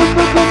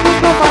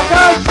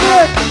mock-eyed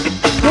stick.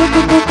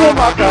 Cuckoo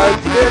mock-eyed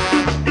stick.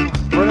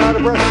 We're out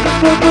of breath.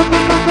 Cuckoo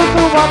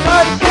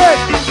mock-eyed stick.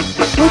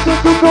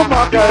 Cuckoo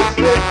mock-eyed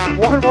stick.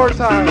 One more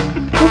time.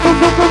 Cuckoo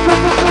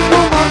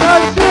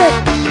mock-eyed stick.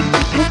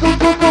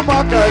 Cuckoo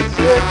mock-eyed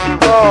stick.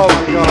 Oh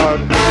my God.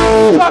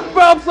 Chuck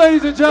Phelps,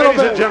 ladies and gentlemen.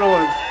 Ladies and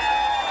gentlemen.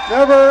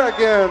 Never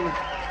again.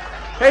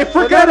 Hey,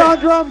 forget it. on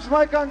drums,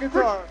 Mike on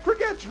guitar.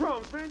 Forget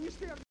drums, man. You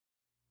stand.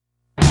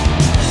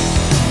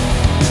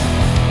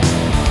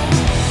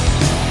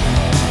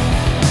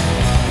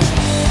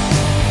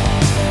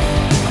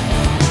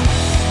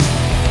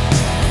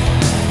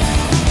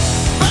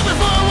 Right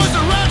before I was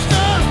a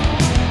rockstar,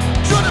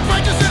 trying to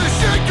practice in a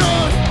shit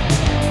gun.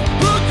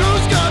 Look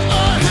who's got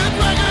a hit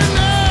record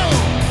now.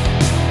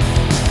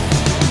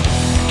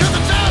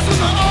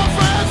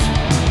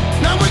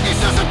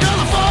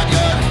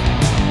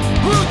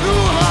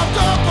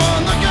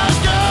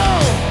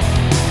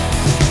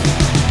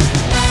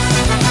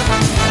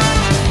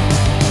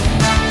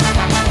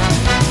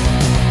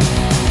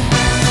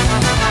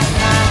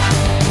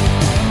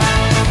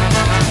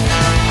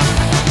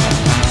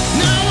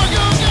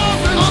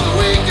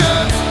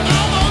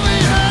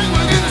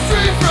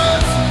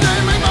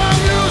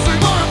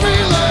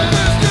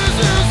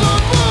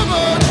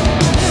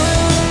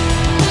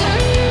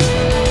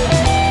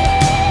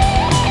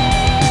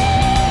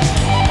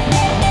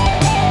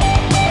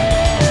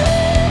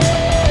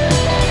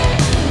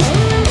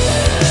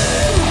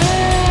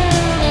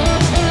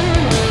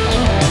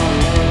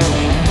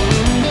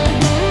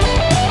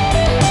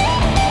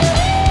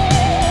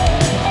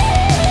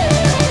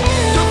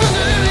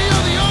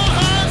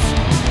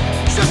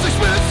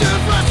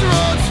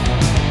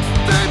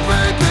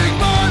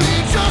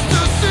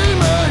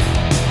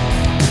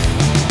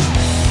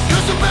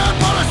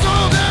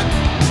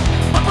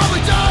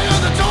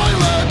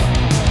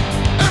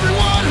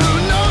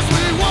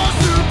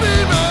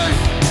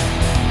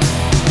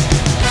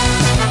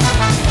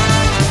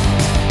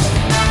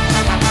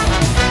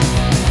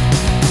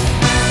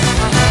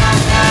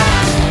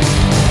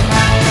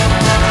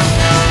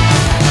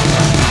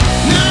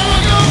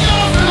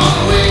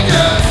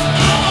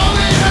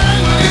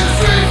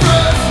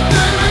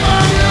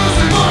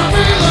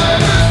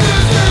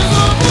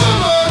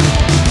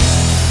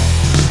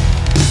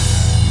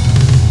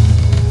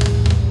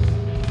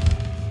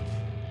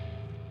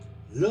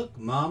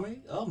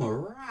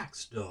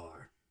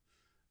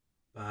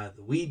 by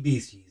the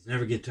Wee-Beasties.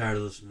 Never get tired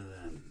of listening to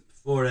them.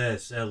 Before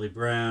that, sadly,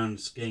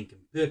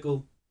 Brown-Skankin,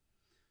 Pickle.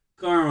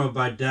 Karma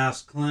by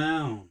Das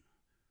Klown.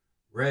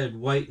 Red,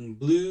 White, and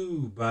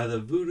Blue by the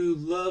Voodoo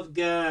Love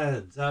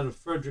Gods out of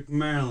Frederick,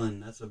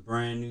 Maryland. That's a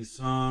brand new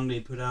song they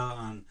put out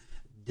on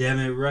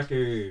Damit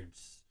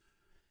Records.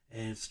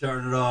 And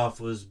starting it off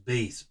was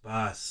Bass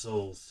by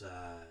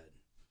Soulside.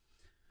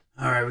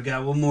 Alright, we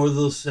got one more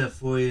little set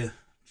for you.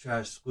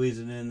 Try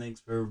squeezing in.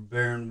 Thanks for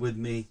bearing with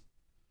me.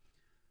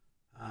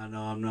 I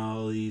know I'm not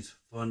all these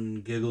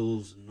fun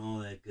giggles and all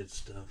that good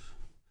stuff.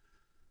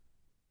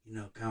 You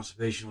know,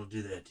 constipation will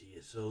do that to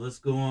you. So let's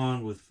go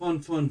on with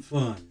Fun, Fun,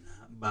 Fun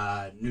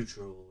by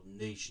Neutral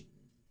Nation.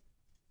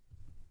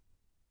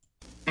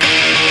 Here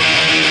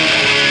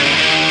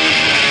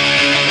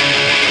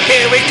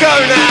we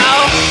go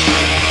now.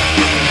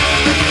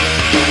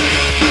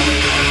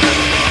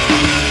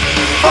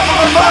 Fun,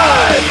 fun,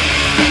 fun.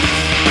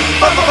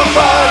 Fun, fun,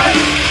 fun.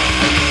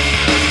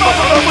 Fun,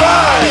 fun,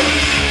 fun.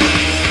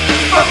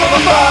 Fun,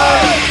 fun,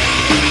 fun.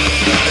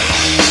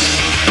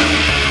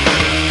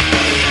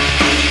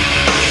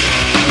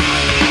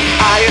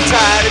 Are you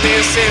tired of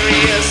being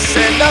serious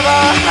and never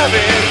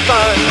having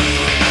fun?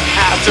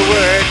 After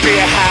work, do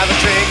you have a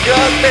drink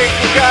or think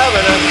of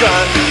grabbing a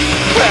gun?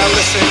 Well,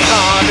 listen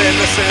hard and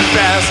listen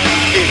fast.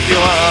 If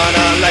you want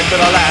a life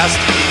that'll last,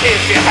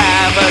 if you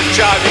have a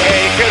job you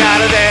hate, get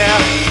out of there,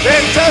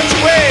 then don't you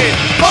wait.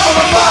 Fun,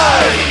 fun,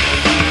 fun.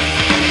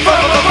 Fun,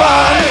 fun,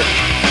 fun.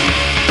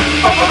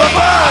 Fun, fun,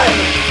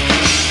 fun.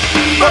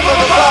 Fun,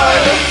 fun,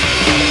 fun.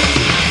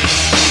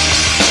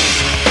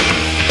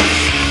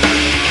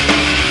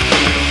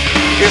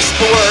 If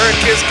the work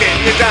is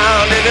getting you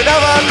down and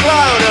another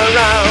clown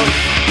around,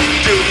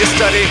 do you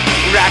study,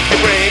 rack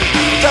your brain,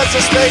 does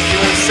this make you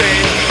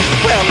insane?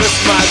 Well,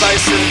 listen my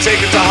advice and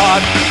take it to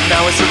heart.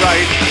 Now is the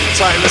right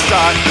time to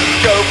start.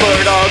 Go for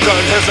it all,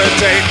 don't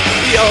hesitate.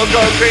 You'll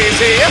go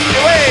crazy if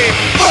you wait.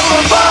 Fun,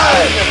 fun,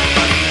 fun.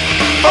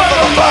 Fun,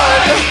 fun,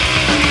 fun.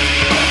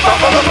 Fun,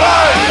 fun,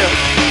 fun.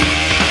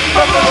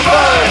 Fun, fun,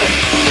 fun.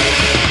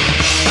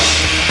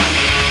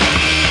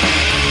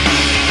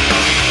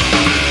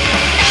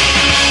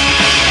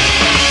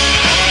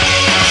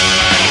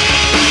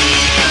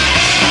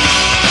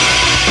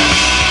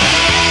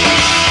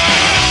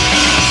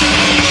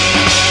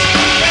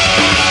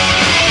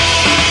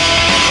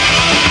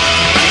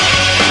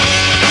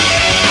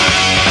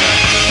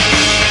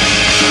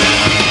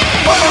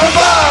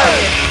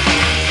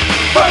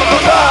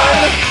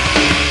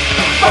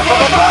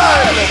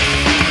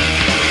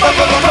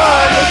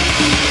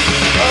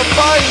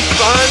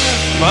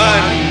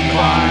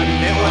 Fun.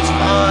 It was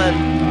fun.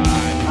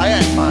 I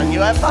had fun.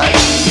 You had fun.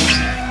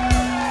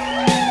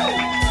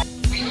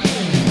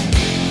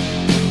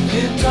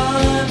 In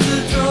times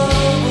of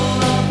trouble,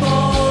 I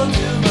fall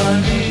to my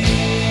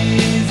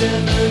knees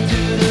and look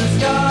to the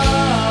sky.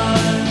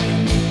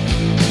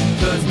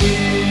 'Cause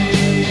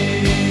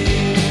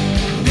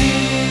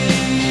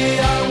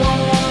I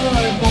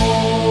want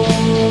more.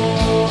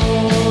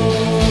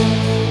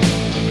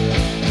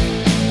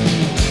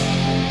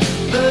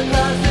 The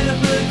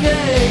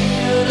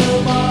classification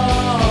of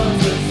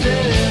hearts of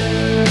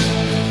sin.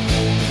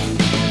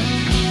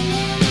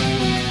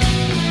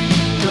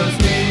 'Cause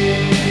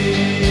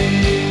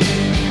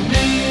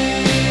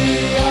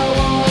I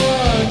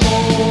want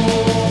more.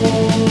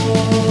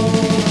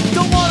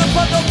 Don't wanna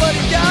fuck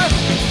nobody down.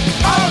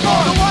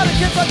 Don't wanna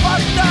kiss my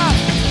body down.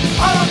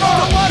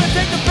 Don't wanna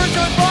take the first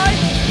joint bite.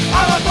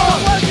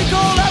 Don't wanna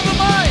control half of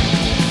mine.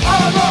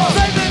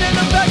 Saving in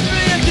a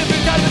factory, a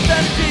different kind of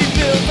fantasy.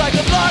 Feels like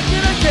I'm locked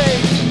in a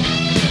cage.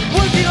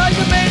 Working like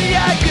a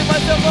maniac, give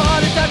myself a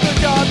heart attack for a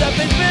job that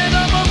makes me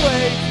on my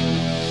way.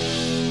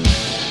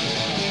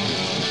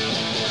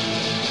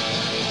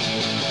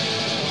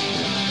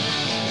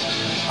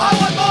 I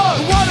want more.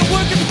 Don't wanna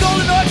work at the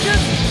Golden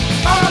Arches.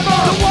 I want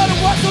more. Don't wanna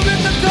watch the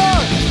rhythm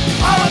turn.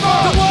 I want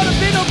more. Don't wanna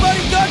be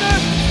nobody's gunner.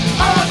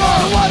 I want more.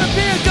 Don't wanna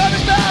be a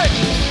gunner man.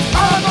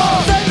 I want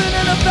more. Saving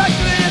in a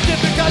factory, a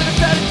different kind of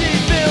insanity.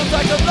 Feels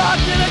like I'm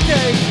locked in a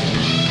cage.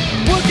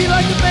 Working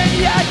like a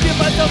maniac, give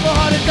myself a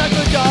heart attack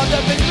for a job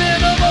that makes me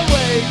on my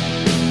way.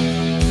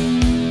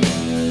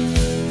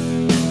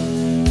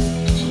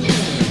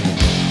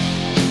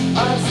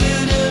 I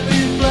sit and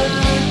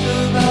reflect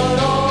about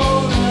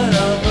all that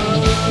I've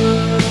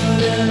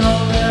heard and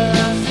all that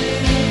I see.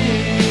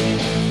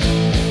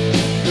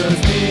 'Cause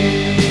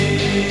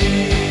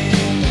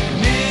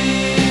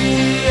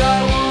I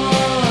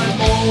want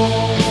more.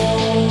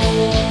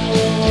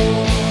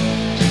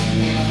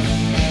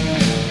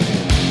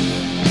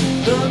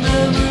 The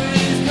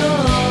memories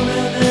come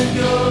and then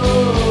go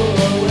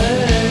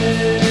away.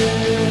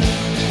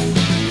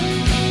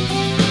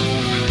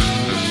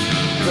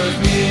 'Cause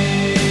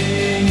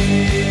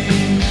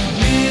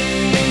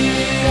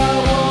I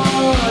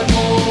want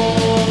more.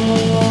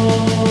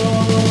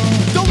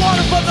 Don't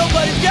wanna fuck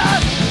nobody's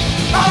gas.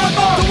 I want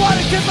more. Don't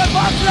wanna kiss my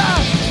boss now.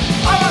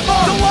 I want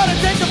more. Don't wanna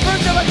take the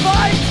first time I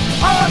fight.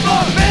 I want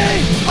more.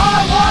 I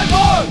want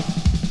more.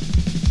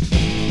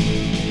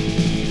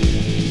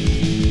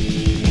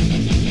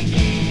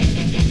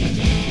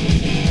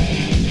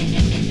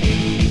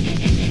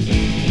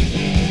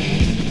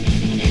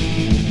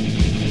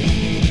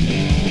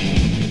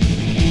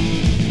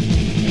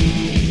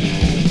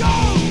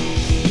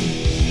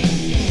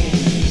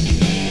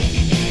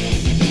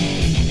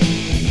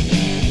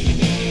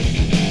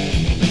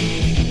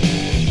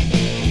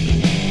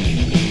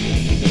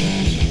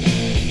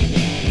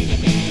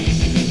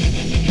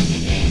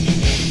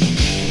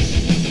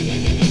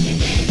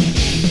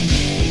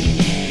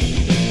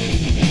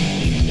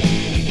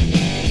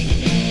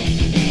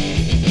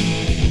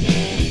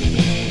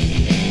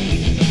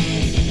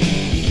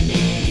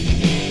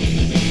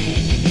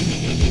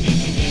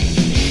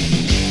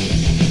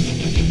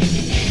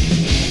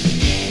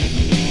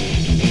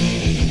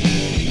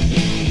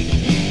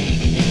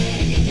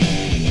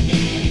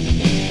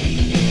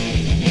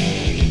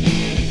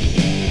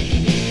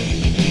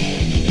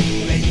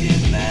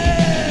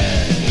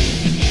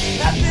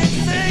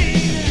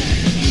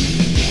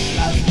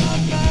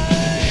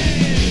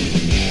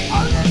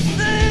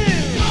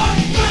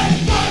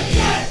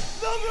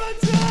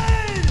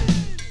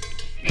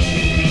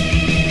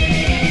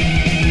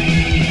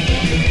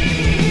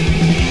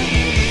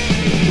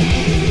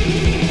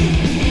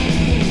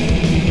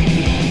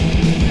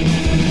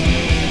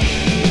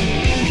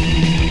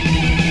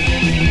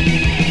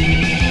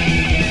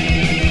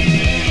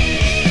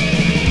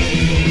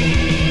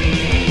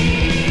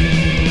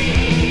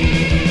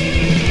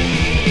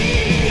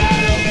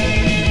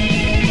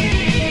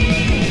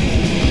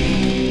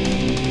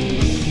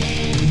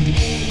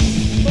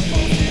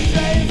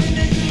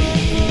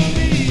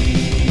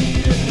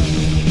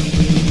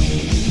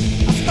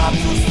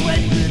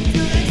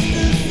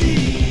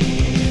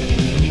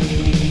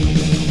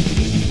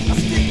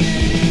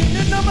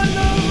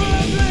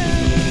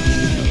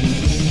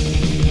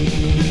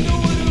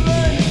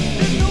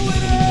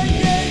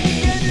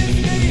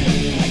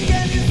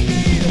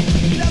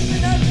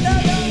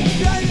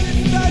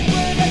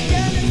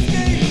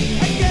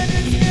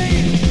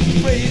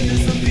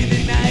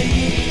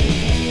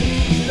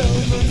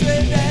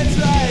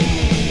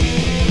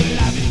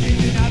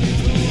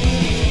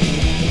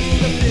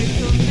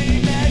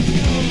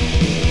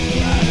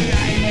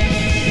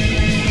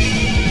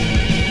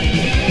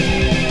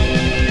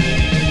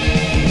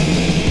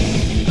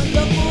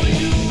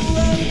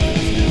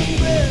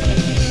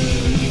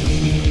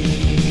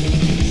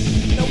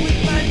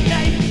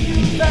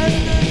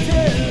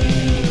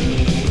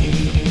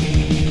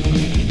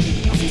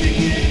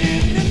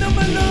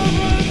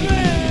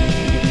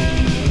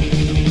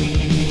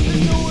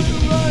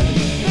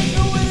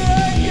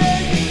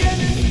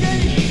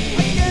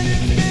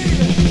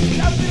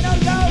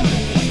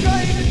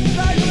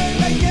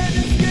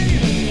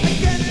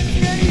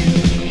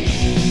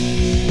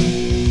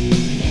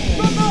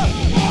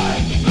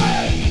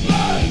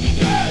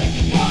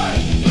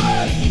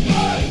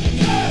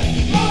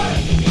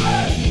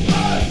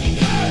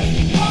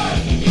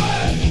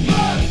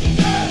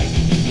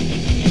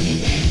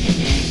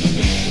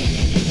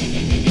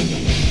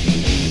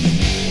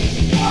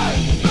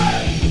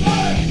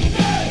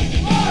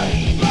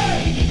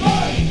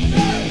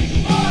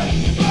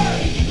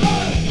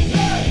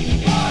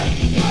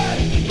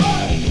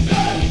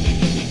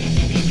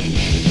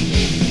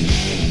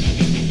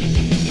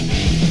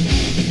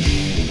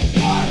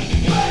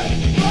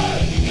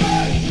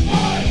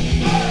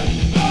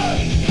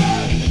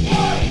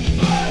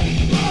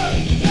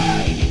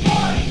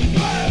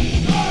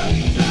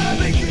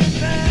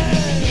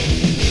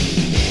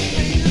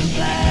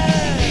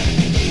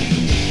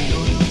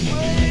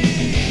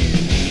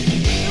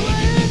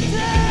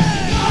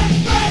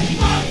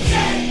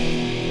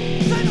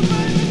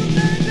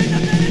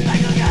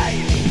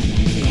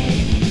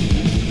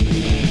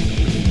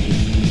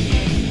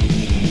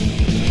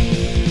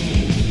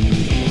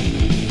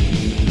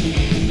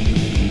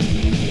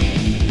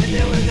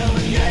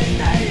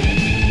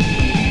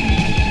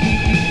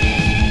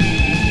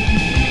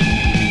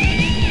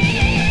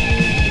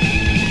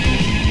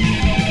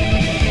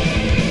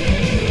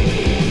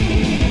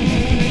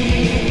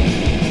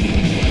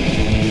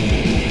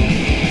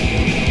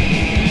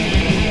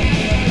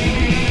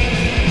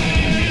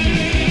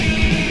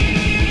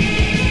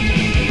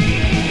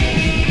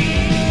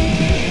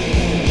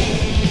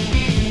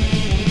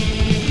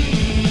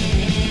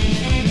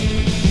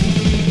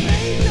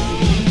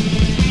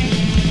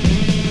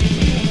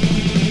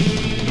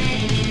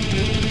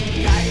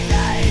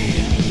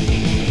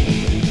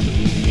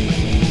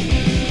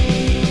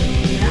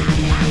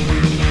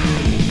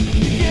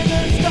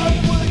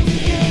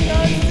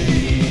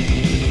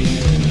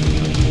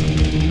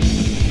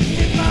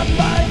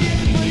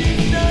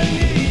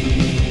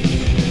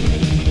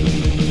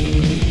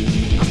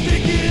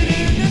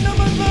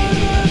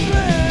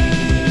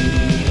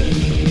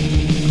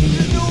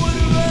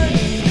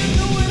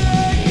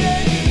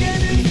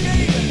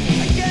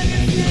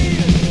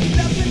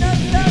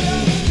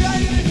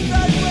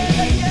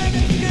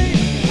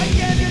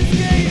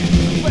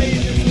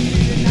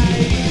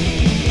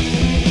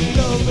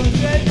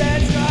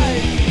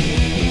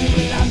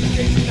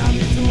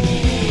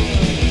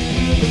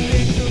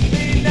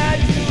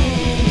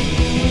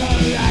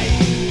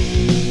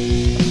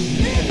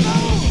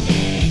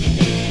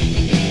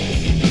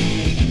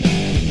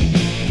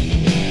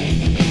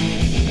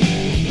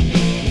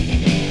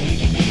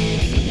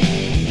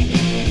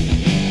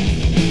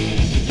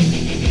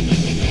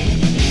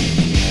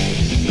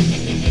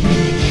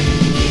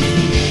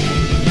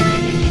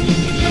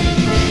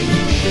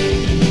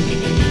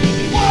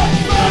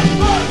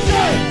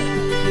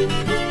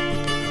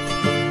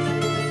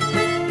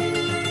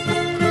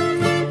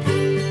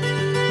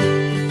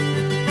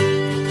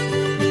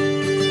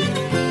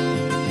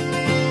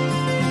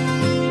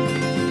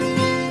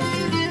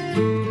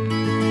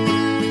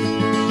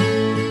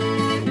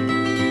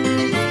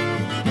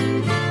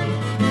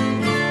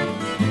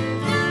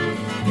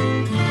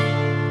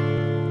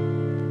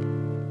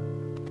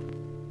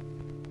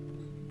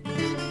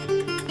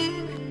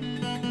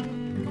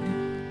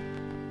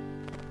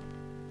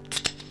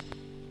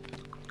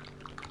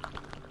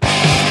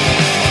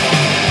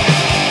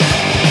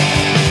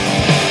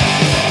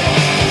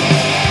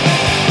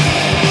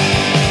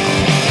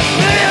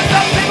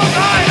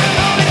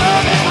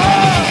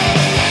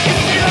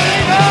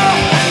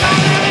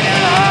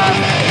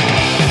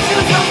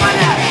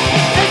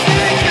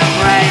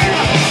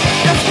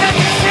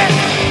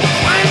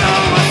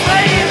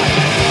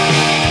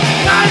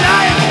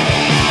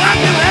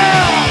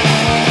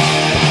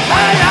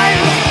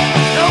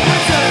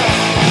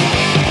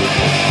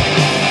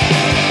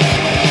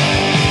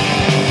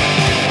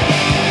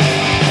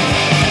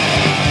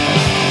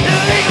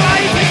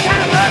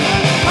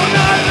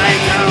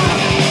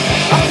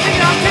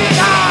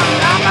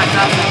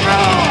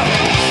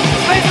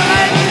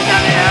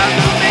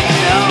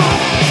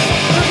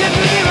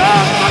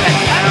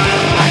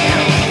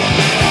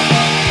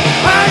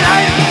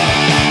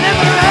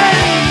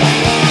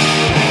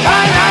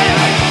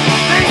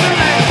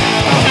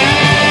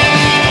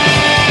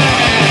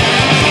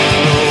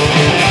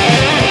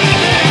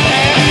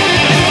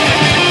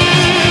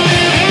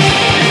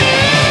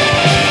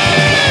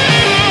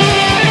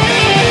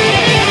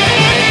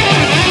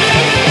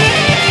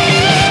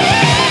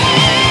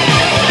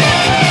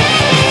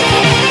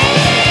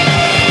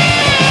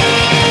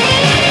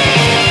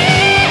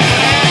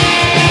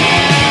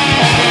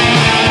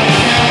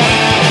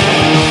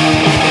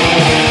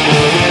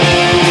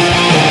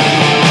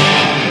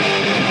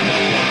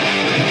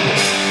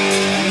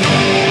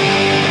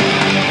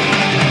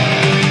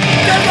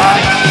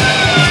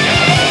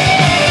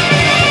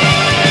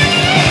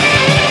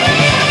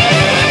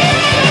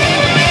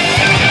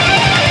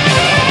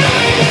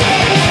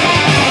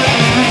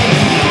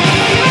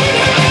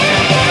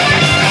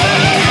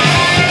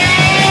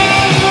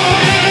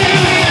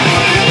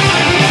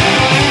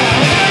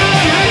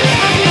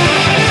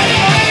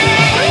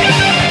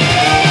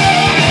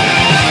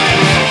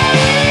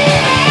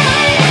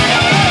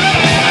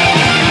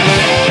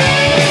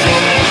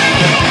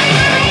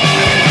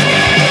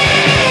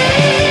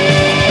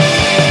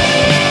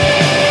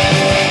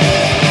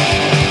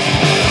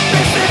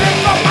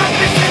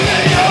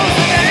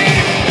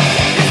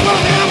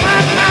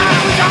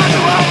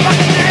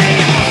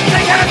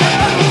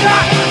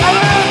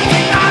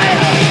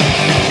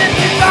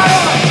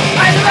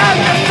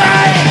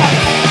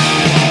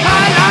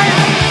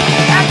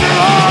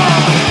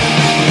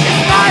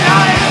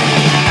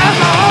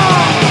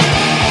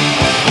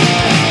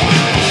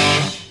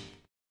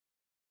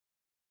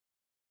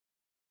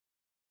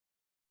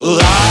 Light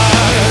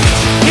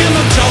in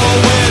the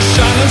doorway,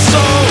 shining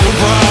so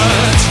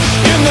bright.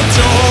 In the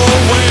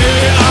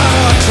doorway,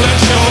 I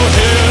clench your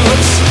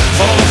hips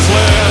for the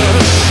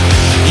flesh.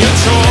 You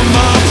tore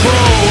my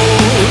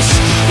prose.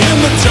 In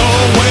the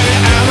doorway,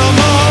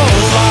 animal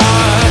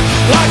lie.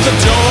 Like the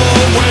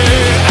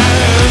doorway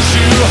as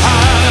you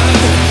hide.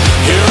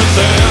 Here and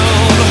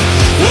then,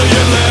 will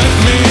you let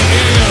me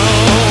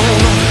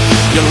in?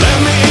 You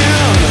let me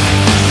in.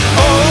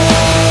 Oh.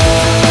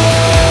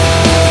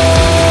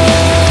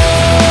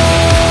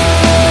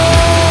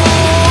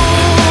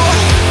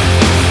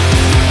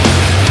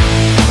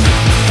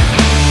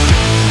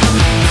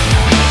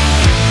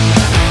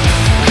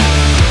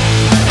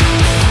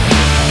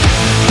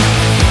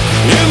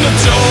 In the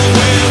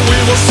doorway, we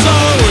were so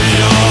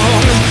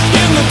young.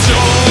 In the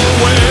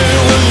doorway,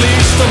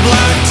 release the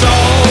black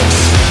dogs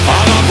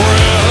on our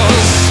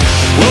breasts.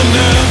 We'll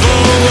never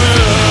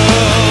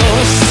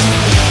rest.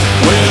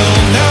 We'll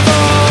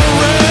never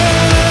rest.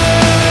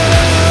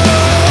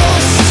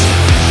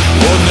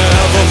 We'll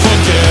never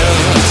forget.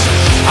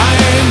 I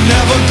ain't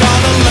never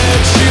gonna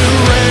let you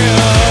rest.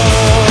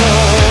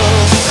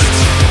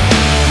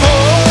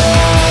 Oh.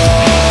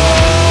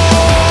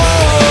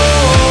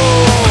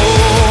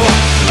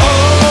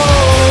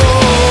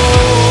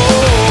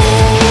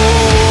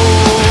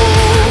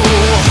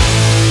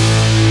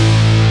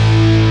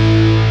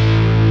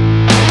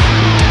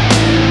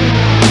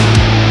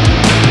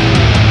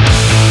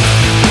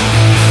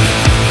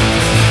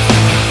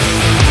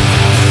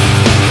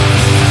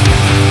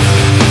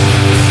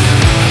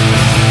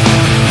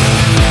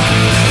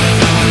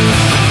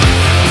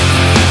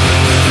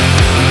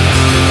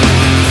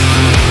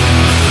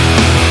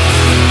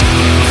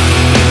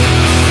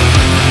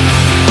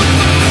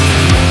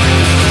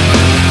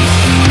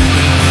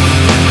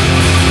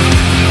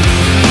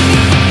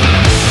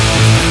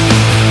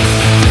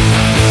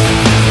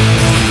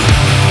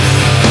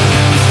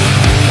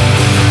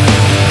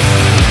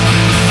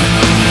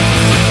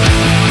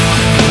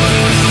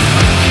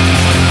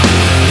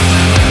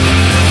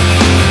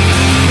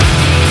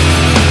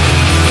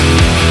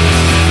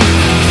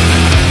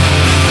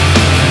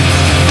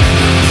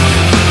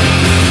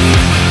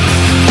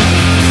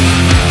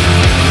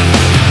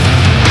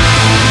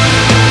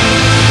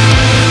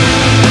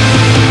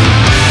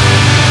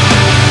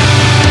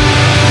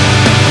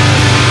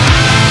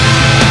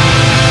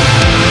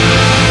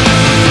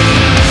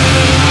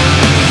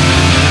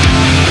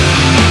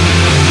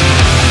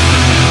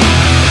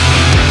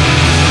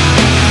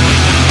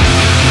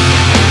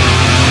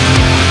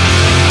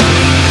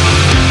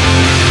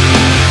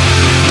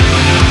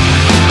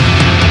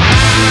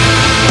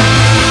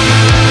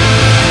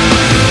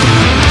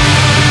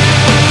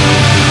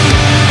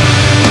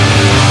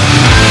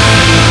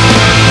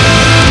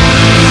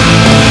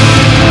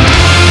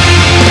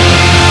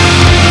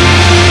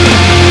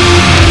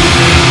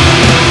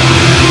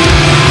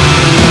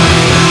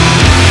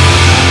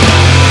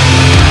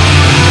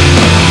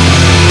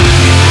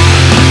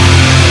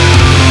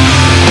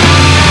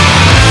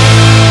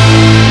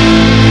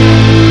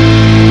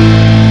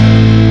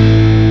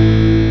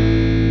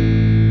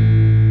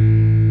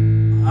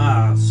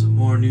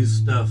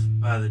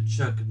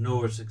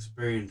 Norris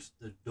experienced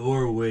The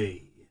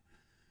Doorway.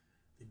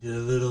 They did a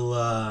little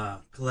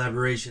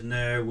collaboration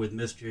there with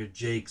Mr.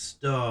 Jake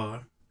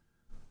Starr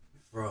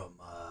from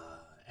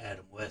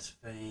Adam West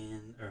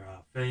fame,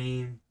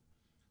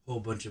 whole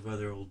bunch of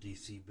other old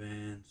DC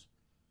bands.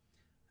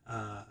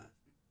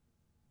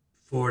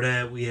 For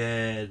that we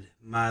had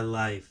My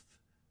Life,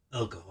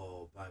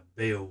 Alcohol by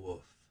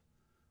Beowulf,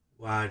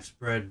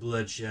 Widespread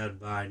Bloodshed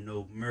by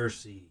No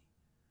Mercy,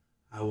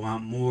 I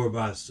Want More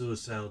by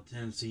Suicidal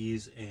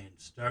Tendencies, and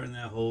starting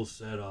that whole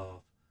set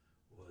off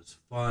was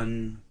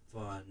Fun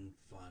by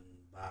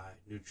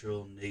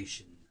Neutral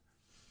Nation.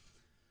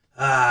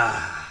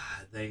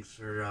 Thanks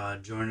for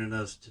joining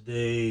us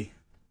today.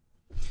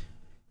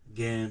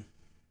 Again,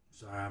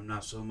 sorry I'm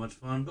not so much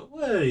fun, but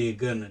what are you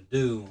gonna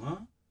do,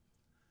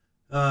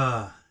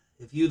 huh?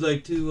 If you'd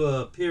like to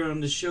appear on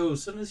the show,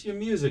 send us your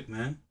music,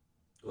 man.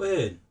 Go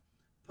ahead.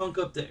 Punk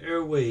up the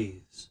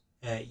airwaves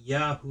at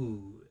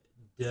yahoo.com.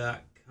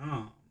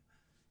 You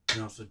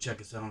can also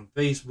check us out on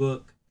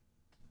Facebook.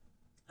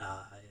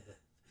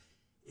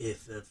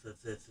 If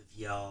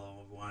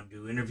y'all want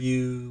to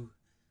interview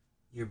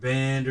your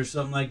band or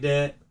something like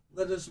that,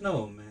 let us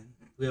know, man.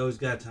 We always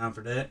got time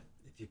for that.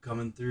 If you're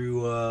coming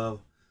through the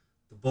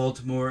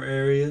Baltimore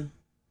area,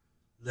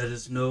 let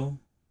us know.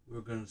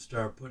 We're going to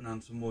start putting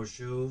on some more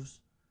shows.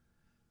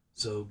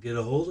 So get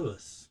a hold of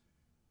us.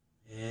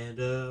 And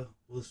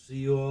we'll see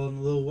you all in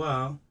a little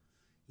while.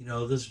 You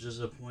know, this is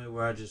just a point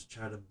where I just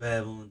try to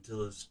babble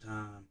until it's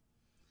time.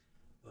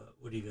 But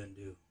what are you going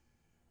to do?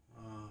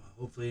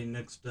 Hopefully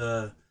next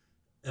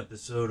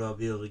episode I'll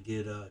be able to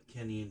get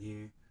Kenny in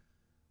here.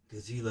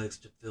 Because he likes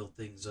to fill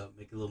things up,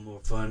 make it a little more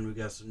fun. We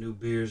got some new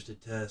beers to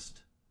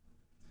test.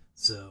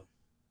 So,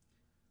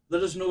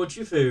 let us know what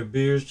your favorite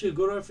beer is, too.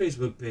 Go to our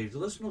Facebook page.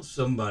 Let us know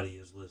somebody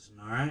is listening,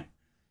 alright?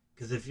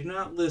 Because if you're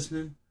not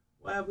listening,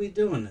 why are we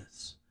doing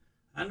this?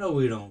 I know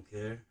we don't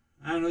care.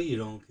 I know you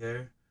don't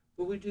care,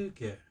 but we do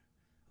care.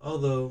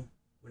 Although,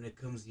 when it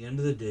comes the end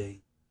of the day,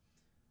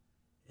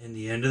 and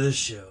the end of the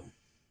show,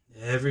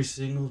 every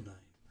single night,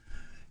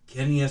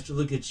 Kenny has to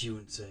look at you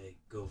and say,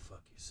 go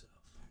fuck yourself.